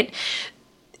gained 8.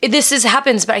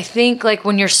 Happens, but I think like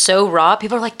when you're so raw,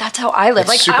 people are like, that's how I live. It's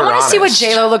like super I want to see what honest.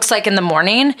 J-Lo looks like in the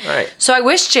morning. Right. So I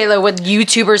wish J-Lo would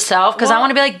YouTube herself, because I Well-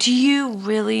 want to be like, do you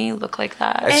really look like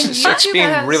that? It's, And just, it's YouTube being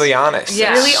has- really honest.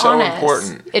 Yeah. It's Really so honest.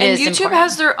 important. It and is YouTube important.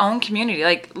 has their own community.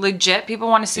 Like legit, people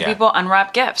want to see Yeah. people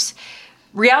unwrap gifts.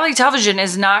 Reality television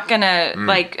is not gonna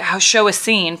like show a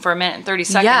scene for a minute and 30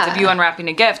 seconds Yeah. of you unwrapping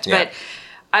a gift. Yeah. But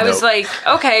I was Nope. like,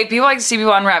 okay, people like to see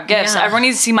people unwrap gifts. Yeah. Everyone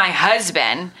needs to see my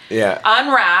husband Yeah.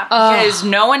 unwrap because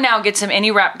no one now gets him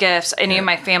any wrap gifts, any of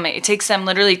my family. It takes them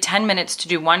literally 10 minutes to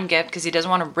do one gift because he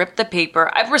doesn't want to rip the paper.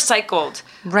 I've recycled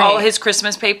Right. all his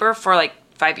Christmas paper for like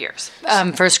 5 years.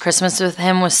 First Christmas with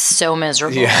him was so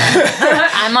miserable.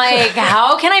 Yeah. I'm like,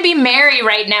 how can I be merry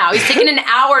right now? He's taking an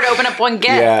hour to open up one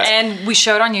gift. Yeah. And we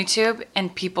showed on YouTube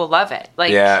and people love it.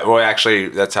 Like Yeah, well, actually,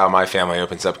 that's how my family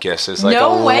opens up gifts. It's like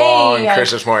No a way. long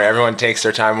Christmas morning. Everyone takes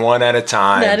their time one at a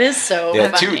time. That is so yeah.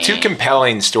 funny. Two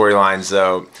compelling storylines,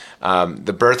 though.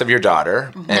 The birth of your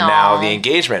daughter, and now the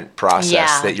engagement process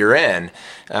Yeah. that you're in.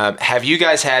 Have you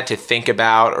guys had to think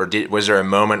about, or was there a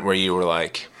moment where you were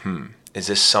like, is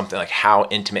this something, like how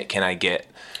intimate can I get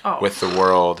with the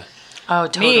world? Oh,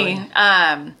 totally. me,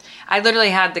 I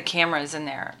literally had the cameras in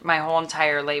there my whole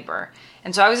entire labor.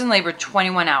 And so I was in labor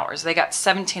 21 hours. They got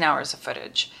 17 hours of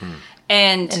footage.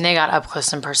 And And they got up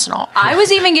close and personal. I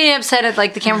was even getting upset at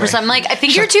like the camera person. I'm like, I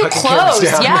think you're too put the cameras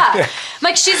close. down. Yeah.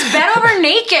 Like, she's bent over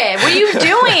naked. What are you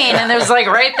doing? And there's like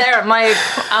right there. I'm like,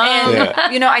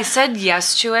 you know, I said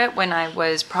yes to it when I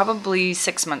was probably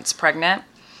 6 months pregnant.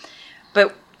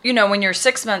 But, you know, when you're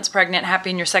 6 months pregnant, happy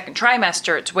in your second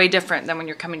trimester, it's way different than when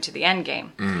you're coming to the end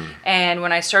game. And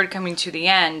when I started coming to the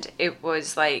end, it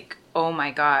was like, oh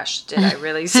my gosh, did I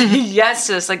really say yes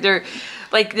to this?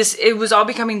 It was all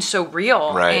becoming so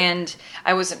real. Right. And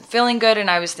I wasn't feeling good. And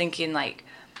I was thinking, like,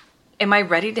 am I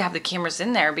ready to have the cameras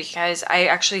in there? Because I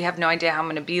actually have no idea how I'm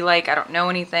going to be like. I don't know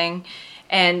anything.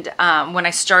 And when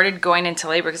I started going into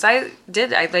labor, because I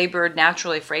labored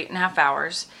naturally for 8.5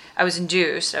 hours. I was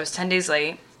induced. I was 10 days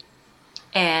late.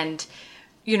 And,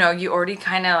 you know, you already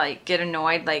kind of like get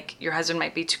annoyed, like your husband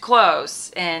might be too close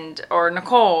or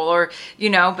Nicole or, you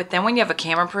know, but then when you have a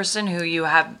camera person who you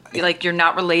have, like, you're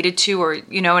not related to, or,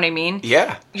 you know what I mean?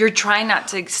 Yeah. You're trying not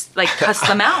to like cuss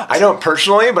them out. I don't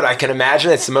personally, but I can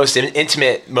imagine it's the most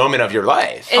intimate moment of your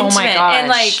life. oh my Intimate. gosh. And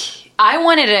like, I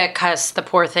wanted to cuss the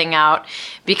poor thing out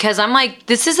because I'm like,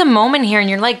 this is a moment here and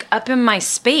you're like up in my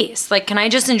space. Like, can I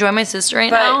just enjoy my sister right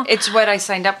now? but it's what I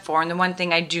signed up for. And the one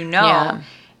thing I do know Yeah.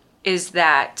 is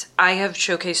that I have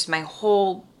showcased my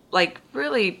whole, like,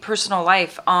 really personal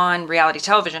life on reality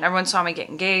television. Everyone saw me get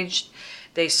engaged.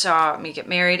 They saw me get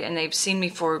married, and they've seen me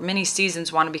for many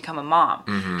seasons want to become a mom.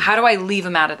 How do I leave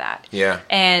them out of that? Yeah.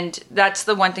 And that's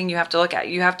the one thing you have to look at.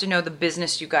 You have to know the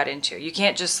business you got into. You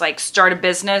can't just, like, start a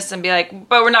business and be like,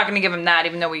 but we're not going to give them that,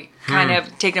 even though we kind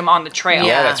of take them on the trail.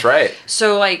 Yeah, that's right.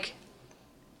 So, like,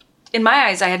 in my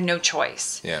eyes, I had no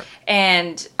choice. Yeah.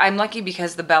 And I'm lucky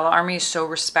because the Bella Army is so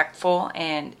respectful,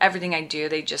 and everything I do,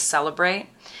 they just celebrate.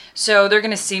 So they're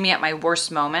going to see me at my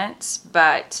worst moments.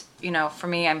 But, you know, for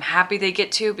me, I'm happy they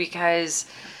get to, because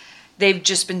they've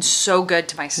just been so good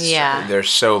to my sister. Yeah. They're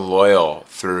so loyal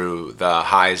through the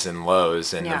highs and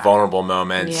lows and the Yeah. vulnerable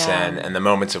moments Yeah. and the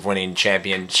moments of winning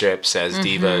championships as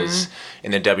divas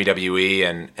in the WWE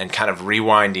and kind of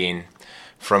rewinding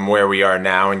from where we are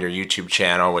now in your YouTube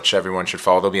channel, which everyone should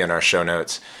follow. They'll be in our show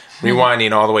notes.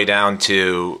 Rewinding all the way down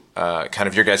to kind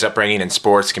of your guys' upbringing in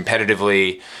sports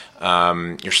competitively.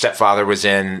 Your stepfather was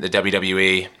in the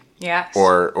WWE. Yes.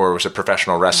 Or was a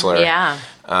professional wrestler. Yeah.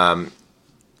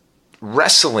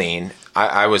 Wrestling,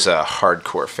 I was a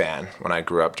hardcore fan when I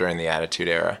grew up during the Attitude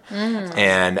Era.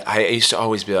 And I used to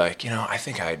always be like, you know, I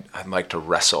think I'd like to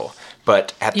wrestle.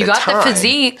 But at You the got time, the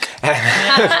physique.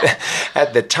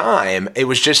 at the time, it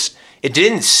was just, it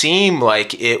didn't seem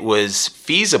like it was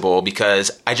feasible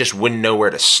because I just wouldn't know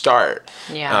where to start.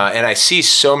 Yeah. And I see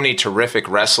so many terrific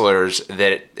wrestlers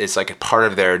that it's like a part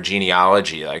of their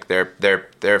genealogy, like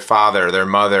their father, their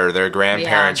mother, their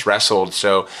grandparents wrestled,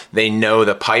 so they know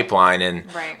the pipeline. And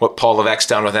what Paul Levesque's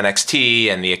done with NXT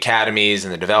and the academies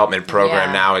and the development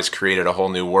program now has created a whole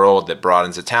new world that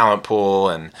broadens the talent pool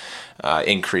and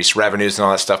increase revenues and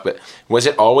all that stuff. But was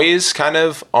it always kind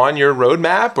of on your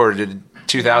roadmap, or did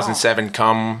 2007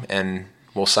 come and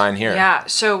we'll sign here? Yeah,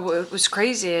 so what was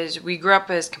crazy is we grew up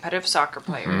as competitive soccer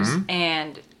players,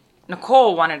 and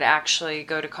Nicole wanted to actually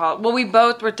go to college. Well, we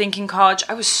both were thinking college.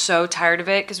 I was so tired of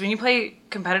it because when you play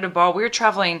competitive ball, we were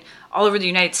traveling all over the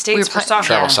United States for soccer.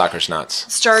 Travel soccer's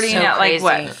nuts. Starting So at crazy.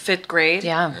 like, what, 5th grade?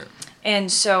 Yeah.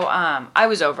 And so I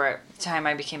was over it the time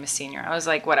I became a senior. I was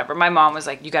like, whatever. My mom was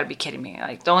like, you got to be kidding me.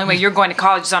 Like, the only way you're going to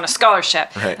college is on a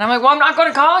scholarship. Right. And I'm like, well, I'm not going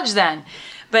to college then.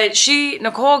 But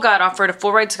Nicole got offered a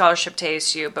full ride scholarship to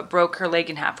ASU, but broke her leg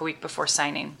in half a week before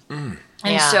signing.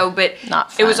 And so, but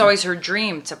Not it was fun. always her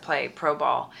dream to play pro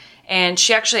ball. And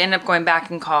she actually ended up going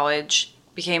back in college,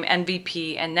 became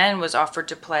MVP, and then was offered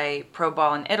to play pro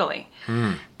ball in Italy.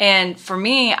 And for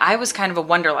me, I was kind of a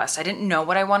wanderlust. I didn't know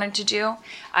what I wanted to do.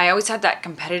 I always had that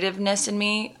competitiveness in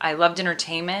me. I loved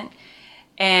entertainment.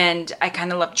 And I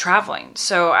kind of loved traveling.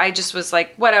 So I just was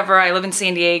like, whatever. I live in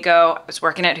San Diego. I was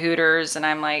working at Hooters. And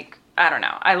I'm like, I don't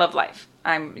know. I love life.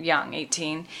 I'm young,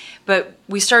 18. But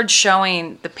we started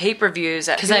showing the pay-per-views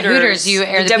at Hooters. Because at Hooters, you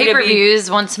air the WWE.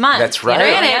 pay-per-views once a month. That's right.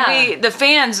 You know? Granted, the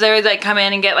fans, they would like come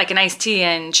in and get like an iced tea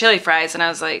and chili fries, and I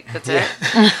was like, "That's it."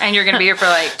 And you're gonna be here for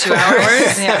like 2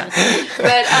 hours.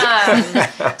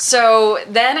 But so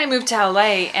then I moved to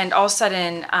LA, and all of a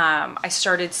sudden, I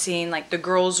started seeing like the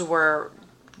girls were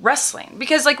wrestling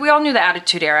because like we all knew the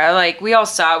Attitude Era, like we all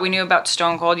saw it. We knew about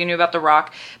Stone Cold, you knew about The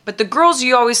Rock, but the girls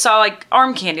you always saw like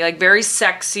arm candy, like very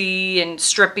sexy and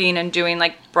stripping and doing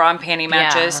like bra and panty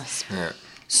matches. Yeah.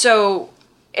 So,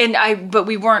 but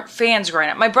we weren't fans growing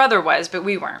up. My brother was, but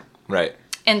we weren't. Right.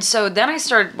 And so then I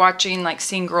started watching, like,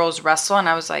 seeing girls wrestle, and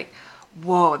I was like,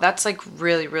 whoa, that's, like,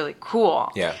 really, really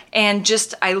cool. Yeah. And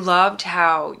just, I loved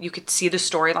how you could see the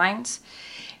storylines,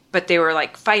 but they were,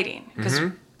 like, fighting, because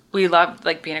we loved,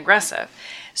 like, being aggressive.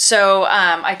 So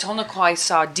I told Nicole I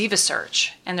saw Diva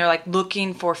Search, and they're, like,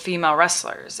 looking for female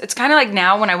wrestlers. It's kind of like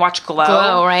now when I watch Glow.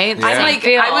 Glow, right? Yeah. I'm like,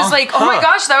 Feel. I was like, oh my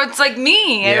gosh, that was, like,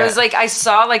 me. Yeah. It was, like, I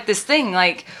saw, like, this thing,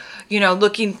 like, you know,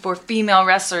 looking for female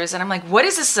wrestlers. And I'm like, what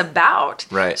is this about?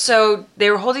 Right. So they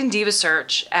were holding Diva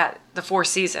Search at the Four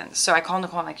Seasons. So I called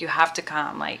Nicole, I'm like, you have to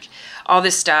come, like, all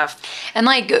this stuff. And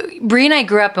like Brie and I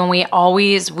grew up and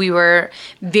we were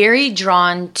very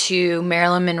drawn to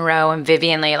Marilyn Monroe and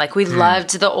Vivian Leigh. Like we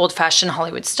loved the old fashioned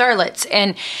Hollywood starlets.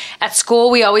 And at school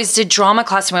we always did drama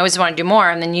class and we always wanted to do more.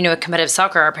 And then, you know, at competitive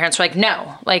soccer, our parents were like,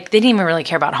 no, like they didn't even really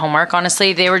care about homework.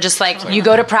 Honestly, they were just like, you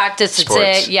go to practice. It's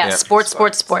Sports. it. Yeah. Yeah.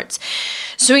 Sports.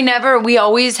 So we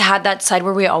always had that side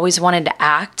where we always wanted to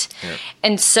act. Yeah.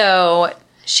 And so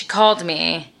she called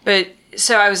me. But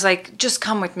so I was like, just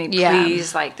come with me,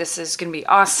 please. Like, this is going to be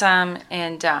awesome.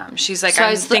 And she's like, So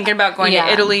I'm thinking about going to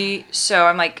Italy. So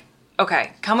I'm like,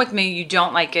 okay, come with me. You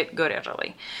don't like it, go to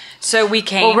Italy. So we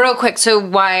came. Well, real quick. So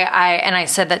why I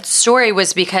said that story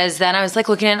was because then I was like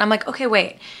looking at it and I'm like, okay,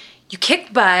 wait, you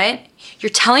kicked butt.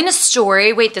 You're telling a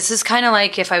story. Wait, this is kind of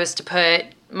like if I was to put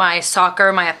my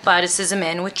soccer, my athleticism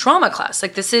in with drama class.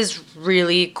 Like, this is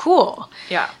really cool.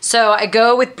 Yeah. So I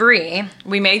go with Brie.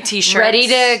 We made t-shirts. Ready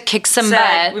to kick some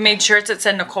butt. We made shirts that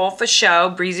said Nicole for show,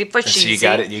 Breezy for cheesy.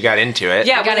 So you got into it.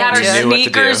 Yeah, we got had into our it. You knew what to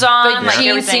sneakers do. on. But like Gene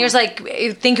everything. Singer's like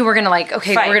thinking we're going to like,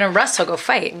 okay, Fight. we're going to wrestle, go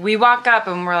fight. We walk up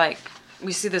and we're like,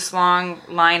 we see this long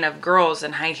line of girls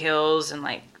in high heels and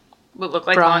like what looked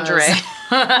like Bras. lingerie.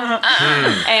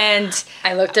 And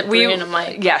I looked at Brie and I'm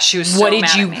like, yeah, she was so what did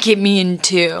mad you at me. get me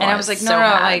into? And I was like, no,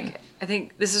 like, I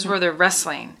think this is where they're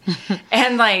wrestling.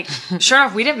 And like, sure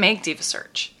enough, we didn't make Diva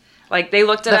Search. Like, they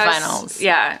looked at The us. finals.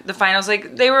 Yeah, the finals.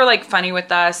 Like, they were like funny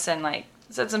with us and like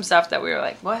said some stuff that we were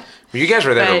like, what? You guys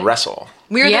were there to But- wrestle.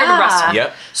 We were there to Yeah. wrestle.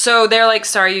 Yep. So they're like,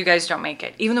 sorry, you guys don't make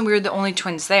it. Even though we were the only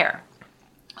twins there.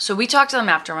 So we talked to them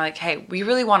after and we're like, hey, we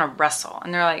really want to wrestle.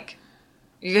 And they're like,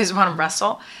 you guys want to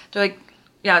wrestle? They're like,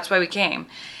 yeah, that's why we came.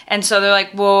 And so they're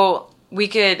like, well, we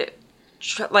could,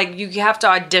 like, you have to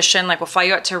audition. Like, we'll fly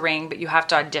you out to a ring, but you have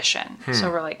to audition.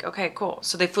 So we're like, okay, cool.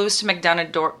 So they flew us to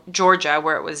McDonough, Georgia,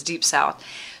 where it was deep south.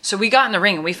 So we got in the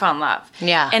ring and we fell in love.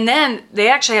 Yeah. And then they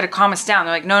actually had to calm us down.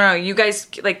 They're like, no, you guys,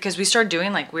 like, because we started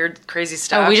doing like weird, crazy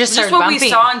stuff. we just started what we bumping.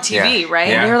 saw on TV, right?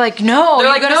 Yeah. And we were like, no, They're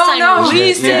you like, gotta sign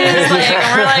release releases. it. Like,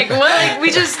 and we're like, what? Like,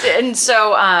 we just, and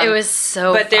so. It was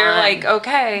so But they're fun. like,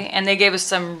 okay. And they gave us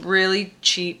some really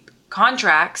cheap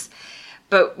contracts,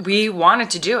 but we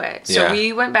wanted to do it. So Yeah.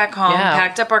 we went back home, Yeah.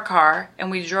 packed up our car, and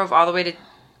we drove all the way to,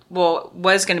 well, it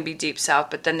was going to be Deep South,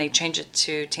 but then they changed it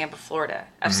to Tampa, Florida,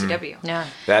 FCW. Yeah.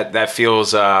 That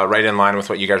feels right in line with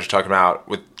what you guys are talking about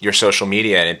with your social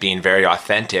media and it being very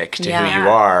authentic to Yeah. who you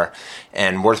are.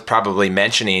 And worth probably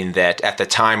mentioning that at the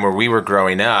time where we were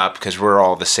growing up, because we're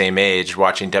all the same age,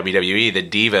 watching WWE, the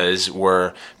divas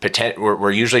were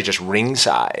usually just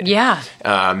ringside. Yeah.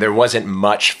 There wasn't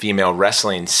much female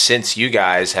wrestling. Since you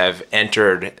guys have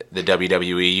entered the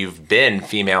WWE, you've been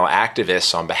female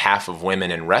activists on behalf of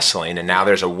women in wrestling, and now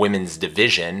there's a women's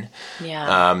division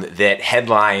Yeah. that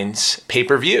headlines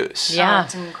pay-per-views. Yeah. Oh,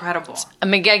 it's incredible. I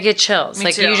mean, I get chills. Me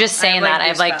like too. you just I saying have, like, that, I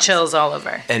have like goosebumps. chills all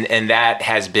over. And that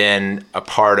has been a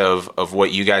part of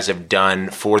what you guys have done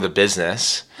for the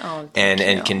business. Oh, thank you.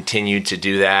 And continued to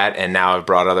do that, and now have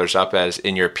brought others up as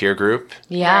in your peer group.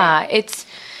 Yeah, it's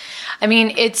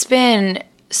been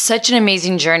such an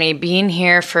amazing journey being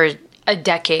here for a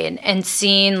decade and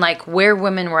seeing like where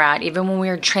women were at, even when we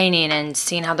were training, and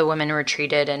seeing how the women were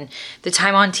treated and the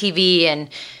time on TV and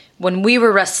when we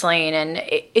were wrestling. And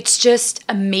it's just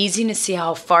amazing to see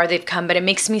how far they've come, but it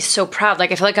makes me so proud.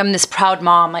 Like I feel like I'm this proud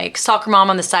mom, like soccer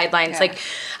mom on the sidelines. Yeah. Like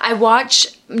I watch,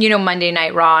 Monday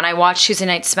Night Raw and I watch Tuesday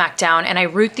Night SmackDown, and I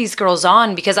root these girls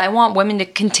on because I want women to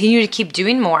continue to keep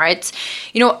doing more. It's,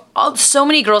 so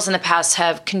many girls in the past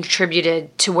have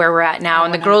contributed to where we're at now,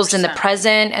 and the girls in the 100%.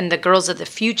 present and the girls of the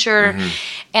future.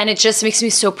 And it just makes me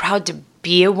so proud to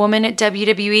be a woman at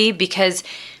WWE because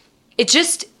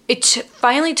it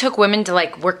finally took women to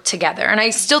like work together. And I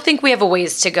still think we have a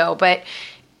ways to go, but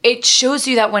it shows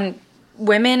you that when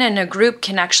women in a group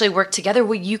can actually work together,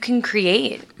 what you can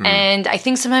create. And I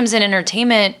think sometimes in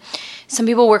entertainment, some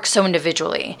people work so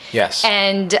individually. Yes.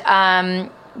 And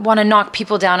want to knock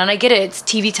people down. And I get it. It's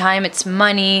TV time. It's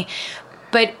money.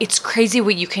 But it's crazy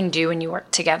what you can do when you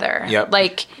work together. Yep.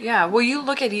 Like, Yeah, well, you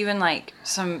look at even like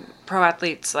some pro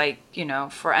athletes, like,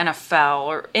 for NFL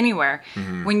or anywhere,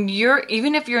 when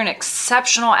even if you're an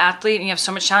exceptional athlete and you have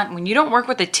so much talent, when you don't work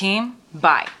with a team,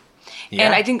 bye. Yeah.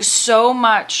 And I think so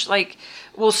much,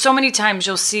 so many times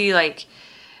you'll see like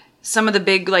some of the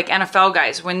big like NFL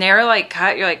guys, when they're like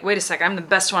cut, you're like, wait a sec, I'm the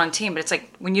best one on the team. But it's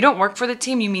like, when you don't work for the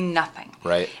team, you mean nothing.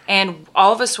 Right. And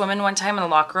all of us women one time in the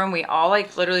locker room, we all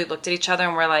like literally looked at each other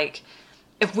and we're like,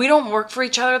 if we don't work for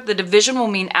each other, the division will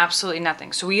mean absolutely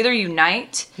nothing. So we either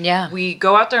unite, we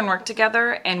go out there and work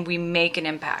together, and we make an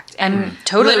impact. And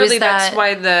totally literally, was that- that's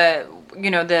why the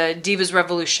Divas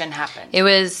Revolution happened. it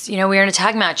was, we were in a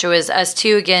tag match. It was us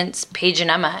two against Paige and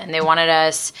Emma, and they wanted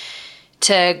us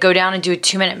to go down and do a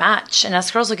 2-minute match. And us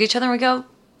girls look at each other and we go,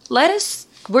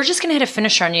 we're just going to hit a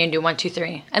finisher on you and do 1, 2,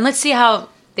 3. And let's see how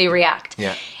they react.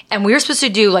 Yeah. And we were supposed to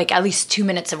do like at least 2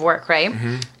 minutes of work, right?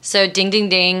 So ding, ding,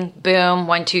 ding, boom,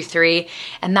 1, 2, 3.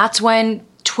 And that's when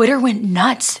Twitter went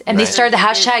nuts, and they started the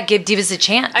hashtag Give Divas a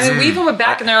Chance. I mean, we even went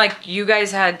back and they're like, you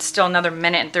guys had still another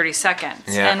minute and 30 seconds.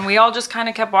 Yeah. And we all just kind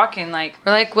of kept walking like,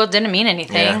 We're like, well, it didn't mean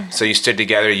anything. Yeah. So you stood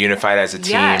together, unified as a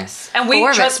team. yes. And we, Four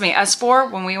of trust it. me, us four,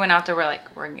 when we went out there, we're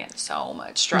like, we're getting so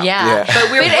much stronger. Yeah.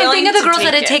 But we were and willing think of the to girls take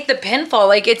that had it. take the pinfall.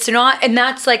 Like, it's not, and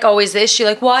that's like always the issue.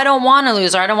 Like, well, I don't want to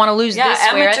lose, or I don't want to lose Yeah,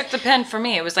 this way. Emma took the pin for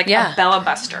me. It was like Yeah. a Bella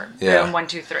Buster. Yeah. Boom, 1,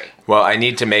 2, 3. Well, I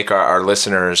need to make our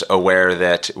listeners aware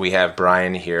that we have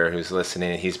Brian here who's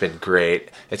listening. He's been great.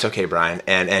 It's okay, Brian.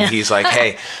 And he's like,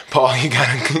 hey, Paul,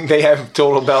 they have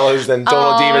Total Bellas and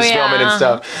Total Divas filming and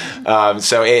stuff.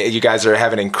 So you guys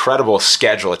have an incredible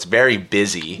schedule. It's very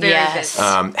busy. Very Yes.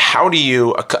 busy. How do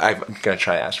you, I'm going to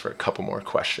try to ask for a couple more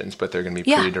questions, but they're going to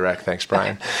be pretty direct. Thanks,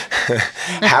 Brian.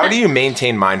 How do you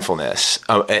maintain mindfulness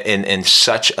in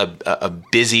such a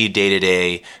busy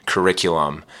day-to-day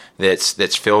curriculum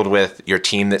that's filled with your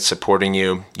team that's supporting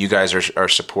you? You guys are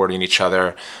supporting each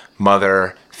other,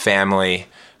 mother, family.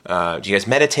 Do you guys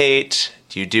meditate?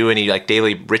 Do you do any like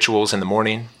daily rituals in the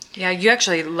morning? Yeah, you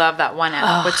actually love that one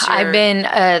app. What's your... I've been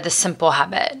the Simple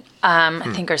Habit. I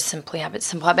think, or Simple Habit.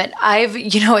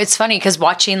 It's funny because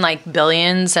watching like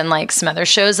Billions and like some other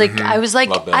shows, like I was like,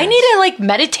 Love I Billions. need to like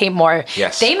meditate more.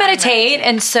 Yes. They meditate,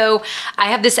 and so I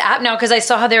have this app now because I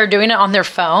saw how they were doing it on their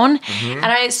phone, and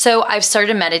I've started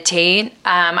to meditate.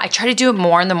 I try to do it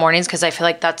more in the mornings because I feel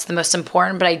like that's the most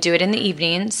important, but I do it in the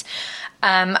evenings.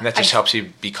 And that just helps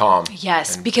you be calm.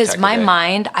 Yes, and because protect my the day.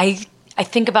 mind, I I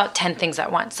think about 10 things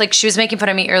at once. Like she was making fun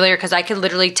of me earlier because I could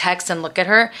literally text and look at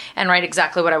her and write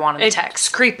exactly what I wanted to text. It's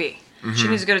creepy. She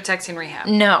needs to go to texting rehab.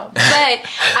 No,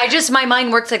 but my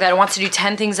mind works like that. It wants to do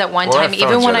 10 things at one time,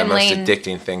 even when I'm laying. Most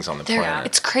addicting things on the planet.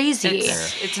 It's crazy.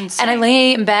 It's insane. And I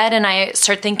lay in bed and I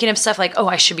start thinking of stuff like, oh,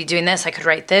 I should be doing this. I could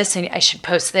write this, and I should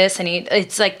post this, and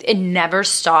it's like it never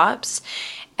stops,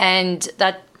 and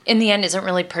that in the end isn't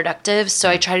really productive. So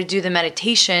I try to do the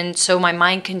meditation so my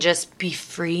mind can just be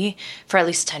free for at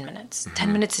least 10 minutes.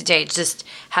 10 minutes a day, just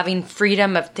having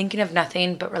freedom of thinking of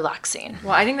nothing but relaxing.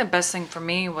 Well, I think the best thing for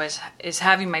me is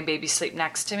having my baby sleep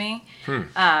next to me in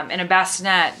a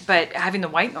bassinet, but having the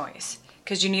white noise.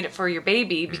 Because you need it for your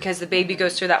baby, because the baby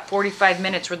goes through that 45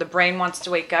 minutes where the brain wants to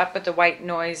wake up, but the white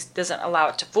noise doesn't allow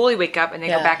it to fully wake up, and they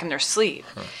go back in their sleep.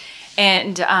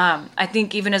 And I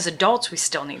think even as adults, we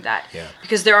still need that. Yeah.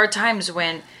 Because there are times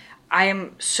when I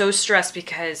am so stressed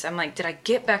because I'm like, did I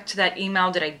get back to that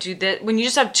email? Did I do that? When you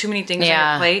just have too many things on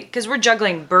your plate. Because we're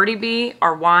juggling Birdie Bee,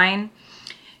 our wine.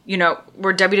 You know,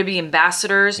 we're WWE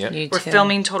ambassadors. Yep. We're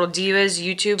filming Total Divas,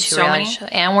 YouTube, so many.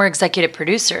 And we're executive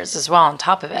producers as well on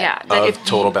top of it. Yeah.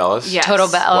 Total Bellas? Yes. Total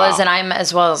Bellas, Wow. and I'm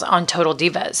as well as on Total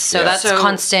Divas. So that's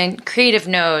constant creative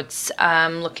notes,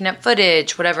 looking at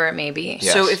footage, whatever it may be.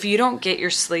 Yes. So if you don't get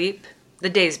your sleep, the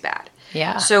day's bad.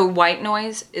 Yeah. So white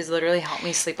noise is literally helped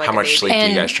me sleep like How a much baby. sleep do you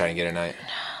And- guys try and get a night?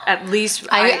 At least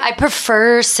I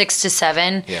prefer 6 to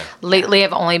 7. Yeah. Lately,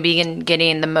 I've only been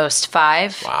getting the most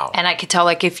 5. Wow. And I could tell,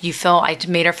 like, if you feel, I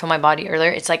made her feel my body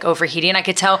earlier, it's like overheating. I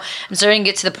could tell I'm starting to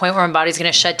get to the point where my body's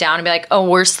going to shut down and be like, oh,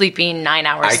 we're sleeping 9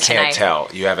 hours I can't tonight. tell.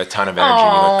 You have a ton of energy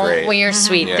and you look great. Well, you're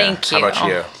sweet. Yeah. Thank you. How about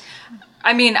you?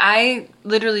 I mean, I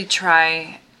literally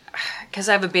try, because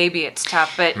I have a baby, it's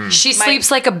tough, but She sleeps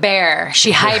like a bear.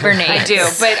 She hibernates. I do,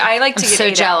 but I like to I'm get so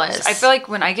 8 jealous. hours. I feel like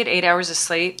when I get 8 hours of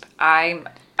sleep,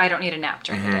 I don't need a nap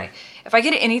during the day. If I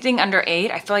get anything under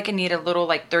 8, I feel like I need a little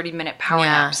 30-minute power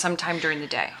Yeah. nap sometime during the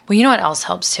day. Well, you know what else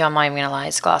helps too? I'm not even going to lie.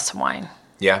 It's a glass of wine.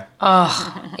 Yeah.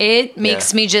 It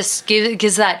makes me just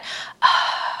gives that,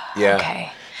 Yeah.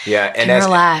 okay. Yeah, and Can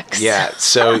relax. Yeah,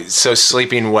 so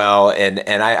sleeping well, and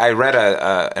I read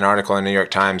an article in the New York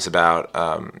Times about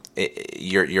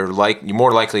you're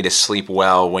more likely to sleep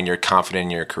well when you're confident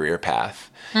in your career path.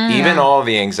 Even all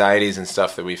the anxieties and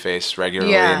stuff that we face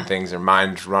regularly and things, our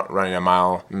minds running a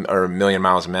mile or a million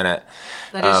miles a minute.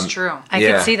 That is true. I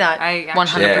can see that. I actually-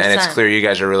 100%. Yeah, and it's clear you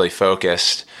guys are really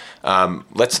focused.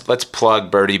 Let's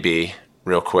plug Birdie Bee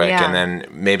real quick, Yeah. and then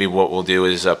maybe what we'll do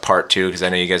is a part 2, because I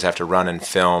know you guys have to run and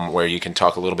film where you can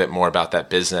talk a little bit more about that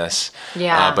business.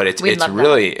 Yeah, but it's we'd love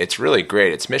really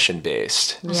great. It's mission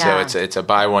based, Yeah. so it's a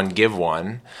buy one give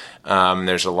one.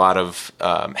 There's a lot of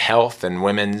health and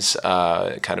women's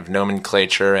kind of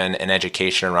nomenclature and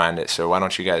education around it. So why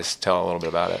don't you guys tell a little bit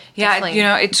about it? Yeah, Definitely. you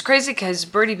know, it's crazy because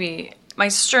Birdie Bee, my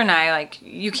sister and I,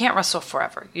 you can't wrestle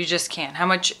forever. You just can't. How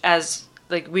much as,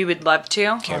 we would love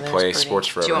to. Can't play sports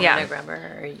Do you forever. want Yeah. me to grab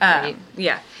her? Or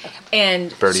Yeah.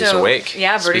 And Birdie's so, awake.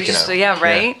 Yeah, Birdie's Speaking just, of. yeah,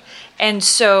 right? Yeah. And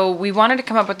so we wanted to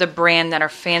come up with a brand that our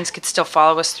fans could still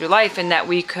follow us through life and that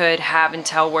we could have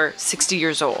until we're 60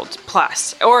 years old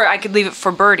plus. Or I could leave it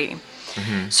for Birdie.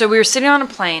 So we were sitting on a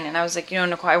plane and I was like,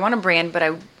 Nicole, I want a brand, but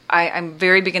I'm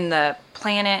very big in the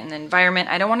planet and the environment.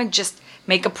 I don't want to just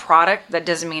make a product that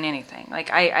doesn't mean anything.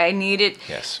 I need it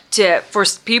for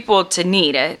people to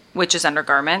need it, which is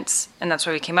undergarments, and that's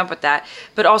why we came up with that.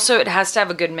 But also it has to have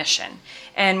a good mission.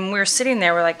 And when we were sitting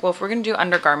there, we're like, well, if we're going to do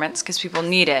undergarments because people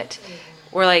need it,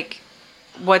 we're like,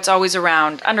 what's always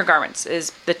around undergarments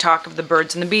is the talk of the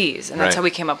birds and the bees, and that's Right. how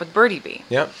we came up with Birdie Bee.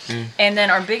 Yep. And then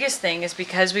our biggest thing is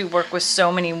because we work with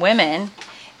so many women,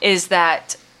 is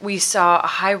that we saw a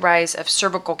high rise of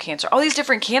cervical cancer, all these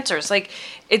different cancers.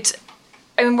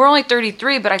 We're only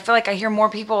 33, but I feel like I hear more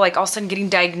people all of a sudden getting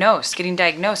diagnosed, and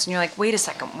you're like, wait a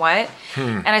second, what?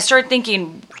 And I started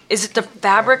thinking, is it the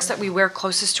fabrics that we wear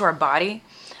closest to our body?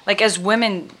 As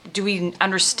women, do we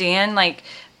understand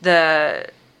the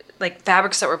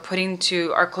fabrics that we're putting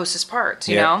to our closest parts,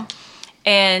 you know?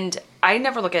 And I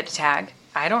never look at a tag.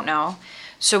 I don't know.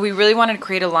 So we really wanted to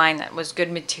create a line that was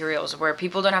good materials where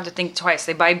people don't have to think twice.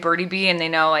 They buy Birdie Bee and they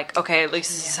know okay, at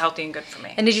least this is healthy and good for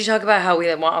me. And did you talk about how we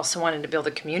also wanted to build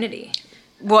a community?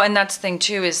 Well, and that's the thing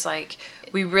too, is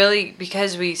we really,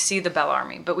 because we see the Bell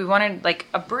Army, but we wanted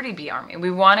a Birdie Bee Army.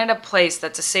 We wanted a place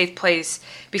that's a safe place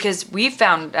because we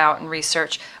found out in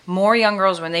research, more young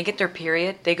girls, when they get their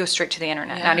period, they go straight to the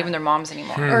internet, not even their moms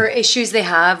anymore. Or issues they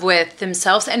have with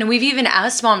themselves. And we've even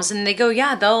asked moms and they go,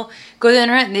 yeah, they'll go to the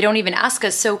internet and they don't even ask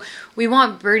us. So we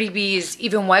want Birdie Bee's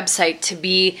even website to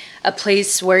be a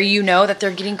place where you know that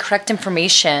they're getting correct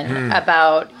information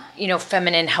about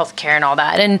feminine healthcare and all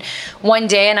that. And one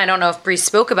day, and I don't know if Bree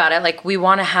spoke about it, like we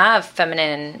want to have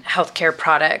feminine healthcare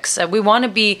products. We want to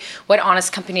be what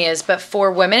Honest Company is, but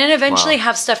for women, and eventually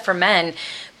have stuff for men.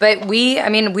 But we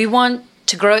want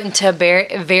to grow it into a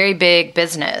very, very big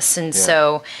business. And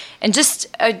and just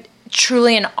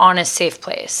truly an honest, safe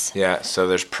place. Yeah. So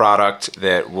there's product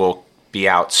that will be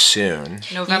out soon.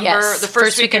 November, Yes, the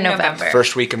first week of November.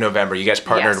 First week of November. You guys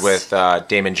partnered with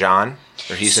Damon John?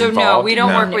 Or he's involved? No, we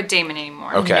don't work with Damon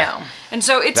anymore. Okay. No. And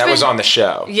so that was on the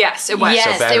show. Yes, it was.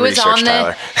 Yes, So bad it was research, on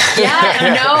Tyler.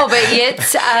 but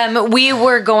it's we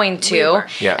were going to,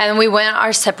 Yeah. and we went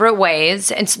our separate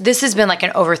ways, and this has been like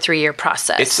an over 3-year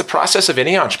process. It's the process of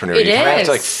any entrepreneur. It You kind of have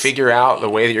to is. figure out the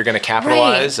way that you're going to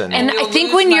capitalize. Right. And I You'll think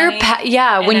lose when you're money,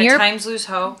 when and you're at times lose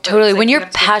hope. but totally it's like when you you're have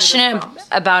to get through those passionate problems.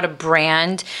 about a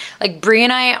brand, like Bree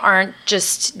and I aren't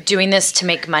just doing this to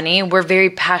make money. We're very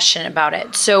passionate about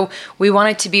it. So we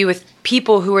wanted to be with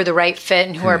people who are the right fit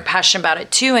and who are passionate about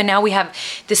it too. And now we have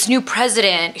this new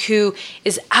president who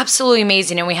is absolutely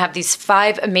amazing. And we have these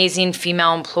 5 amazing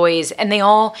female employees, and they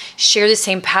all share the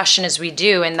same passion as we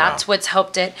do. And that's what's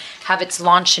helped it have its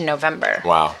launch in November.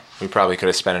 wow. We probably could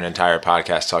have spent an entire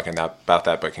podcast talking about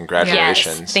that, but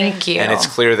congratulations. Yes, thank you. And it's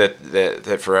clear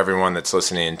that for everyone that's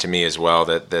listening, to me as well,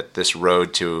 that this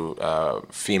road to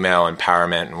female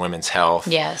empowerment and women's health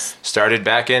Yes. started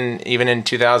back even in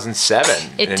 2007.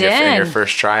 It in did. Your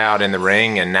first tryout in the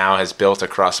ring, and now has built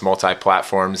across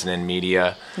multi-platforms and in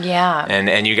media. Yeah.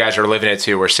 And you guys are living it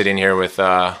too. We're sitting here with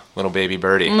little baby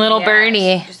Birdie. Little Yeah,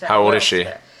 birdie. just that How old is little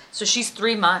she? bit. So she's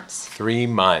 3 months. 3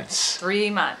 months. 3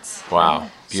 months.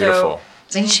 Wow. Beautiful.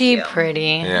 Isn't she you.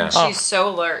 pretty? Yeah. She's so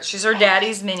alert. She's her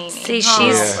daddy's mini me. See,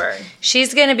 Yeah.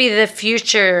 she's gonna be the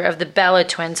future of the Bella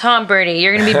twins, huh, Birdie?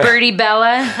 You're gonna be Birdie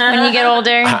Bella when you get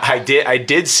older. I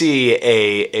did see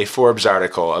a Forbes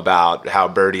article about how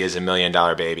Birdie is $1 million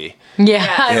baby. Yeah,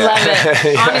 I love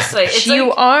it. Honestly, it's You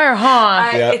like, are,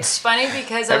 huh? Yeah. It's funny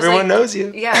because I was Everyone like, knows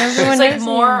you. Yeah, Everyone it's like knows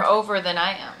more over than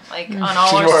I am. Like on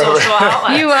all our more over. social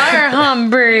outlets. You are, huh,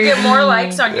 Birdie? You get more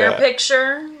likes on your Yeah.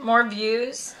 picture, more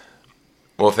views.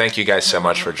 Well, thank you guys so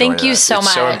much for joining Thank you us. so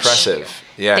It's so much. impressive.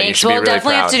 Yeah, you Thanks. should be We'll really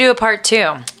definitely proud. have to do a part 2.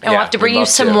 And we'll have to we'd bring you love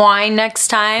some to. wine next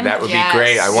time. That would Yes. be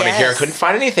great. I want to hear. I Yes. couldn't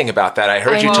find anything about that. I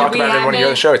heard you know. talk We about it when you hear the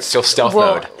haven't- show. It's still stealth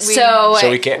Well, mode. so So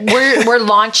we can't- we're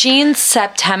launching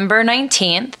September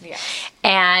 19th. Yeah.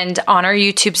 And on our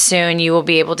YouTube soon, you will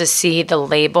be able to see the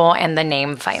label and the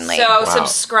name finally. So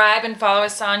subscribe and follow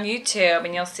us on YouTube,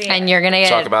 and you'll see. and you're going to get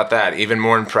Talk about that. Even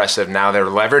more impressive. Now they're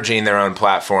leveraging their own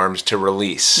platforms to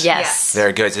release. Yes.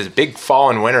 They're good. There's a big fall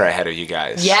and winter ahead of you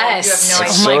guys. Yes. You have no Oh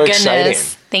It's my so goodness. exciting.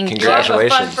 Thank you.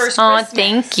 Congratulations. Have a fun first Oh, Christmas.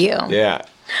 thank you. Yeah.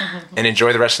 And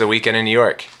enjoy the rest of the weekend in New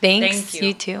York. Thanks. Thank you.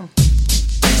 You too.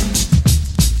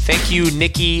 Thank you,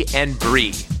 Nikki and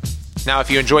Bree. Now, if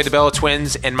you enjoyed the Bella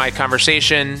Twins and my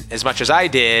conversation as much as I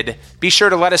did, be sure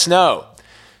to let us know.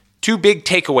 2 big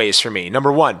takeaways for me.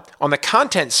 Number 1, on the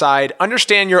content side,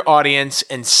 understand your audience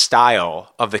and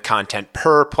style of the content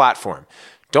per platform.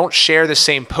 Don't share the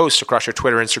same posts across your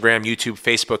Twitter, Instagram, YouTube,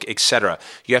 Facebook, etc.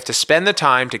 You have to spend the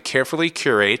time to carefully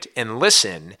curate and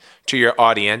listen to your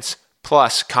audience,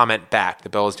 plus comment back. The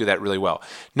Bellas do that really well.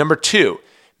 Number 2,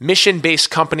 mission-based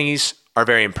companies are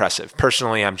very impressive.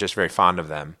 Personally, I'm just very fond of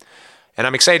them. And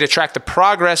I'm excited to track the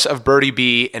progress of Birdie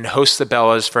B and host the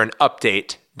Bellas for an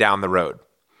update down the road.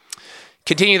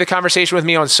 Continue the conversation with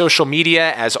me on social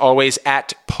media, as always,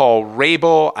 at Paul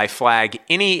Rabel. I flag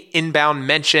any inbound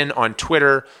mention on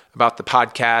Twitter about the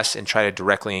podcast and try to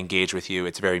directly engage with you.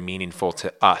 It's very meaningful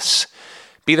to us.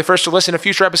 Be the first to listen to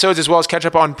future episodes, as well as catch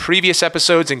up on previous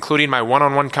episodes, including my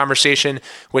one-on-one conversation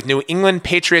with New England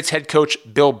Patriots head coach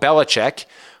Bill Belichick,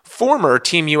 former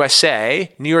Team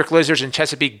USA, New York Lizards and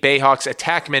Chesapeake Bayhawks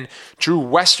attackman Drew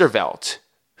Westervelt,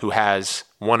 who has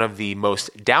one of the most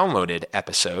downloaded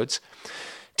episodes,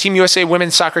 Team USA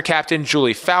women's soccer captain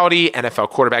Julie Foudy, NFL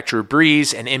quarterback Drew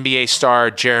Brees, and NBA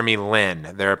star Jeremy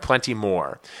Lin. There are plenty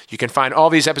more. You can find all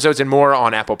these episodes and more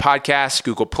on Apple Podcasts,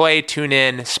 Google Play,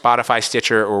 TuneIn, Spotify,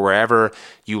 Stitcher, or wherever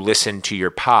you listen to your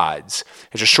pods.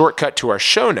 There's a shortcut to our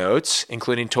show notes,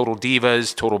 including Total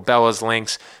Divas, Total Bellas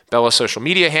links, Bella social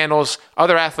media handles,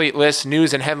 other athlete lists,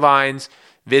 news and headlines.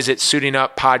 Visit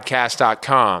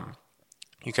suitinguppodcast.com.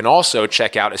 You can also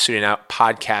check out a Suiting Up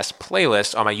podcast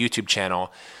playlist on my YouTube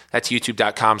channel. That's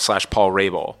youtube.com/Paul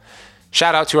Rabel.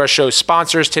 Shout out to our show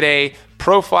sponsors today,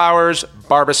 ProFlowers,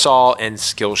 Barbasol, and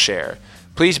Skillshare.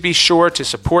 Please be sure to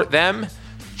support them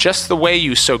just the way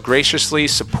you so graciously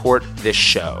support this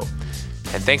show.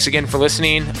 And thanks again for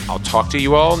listening. I'll talk to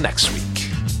you all next week.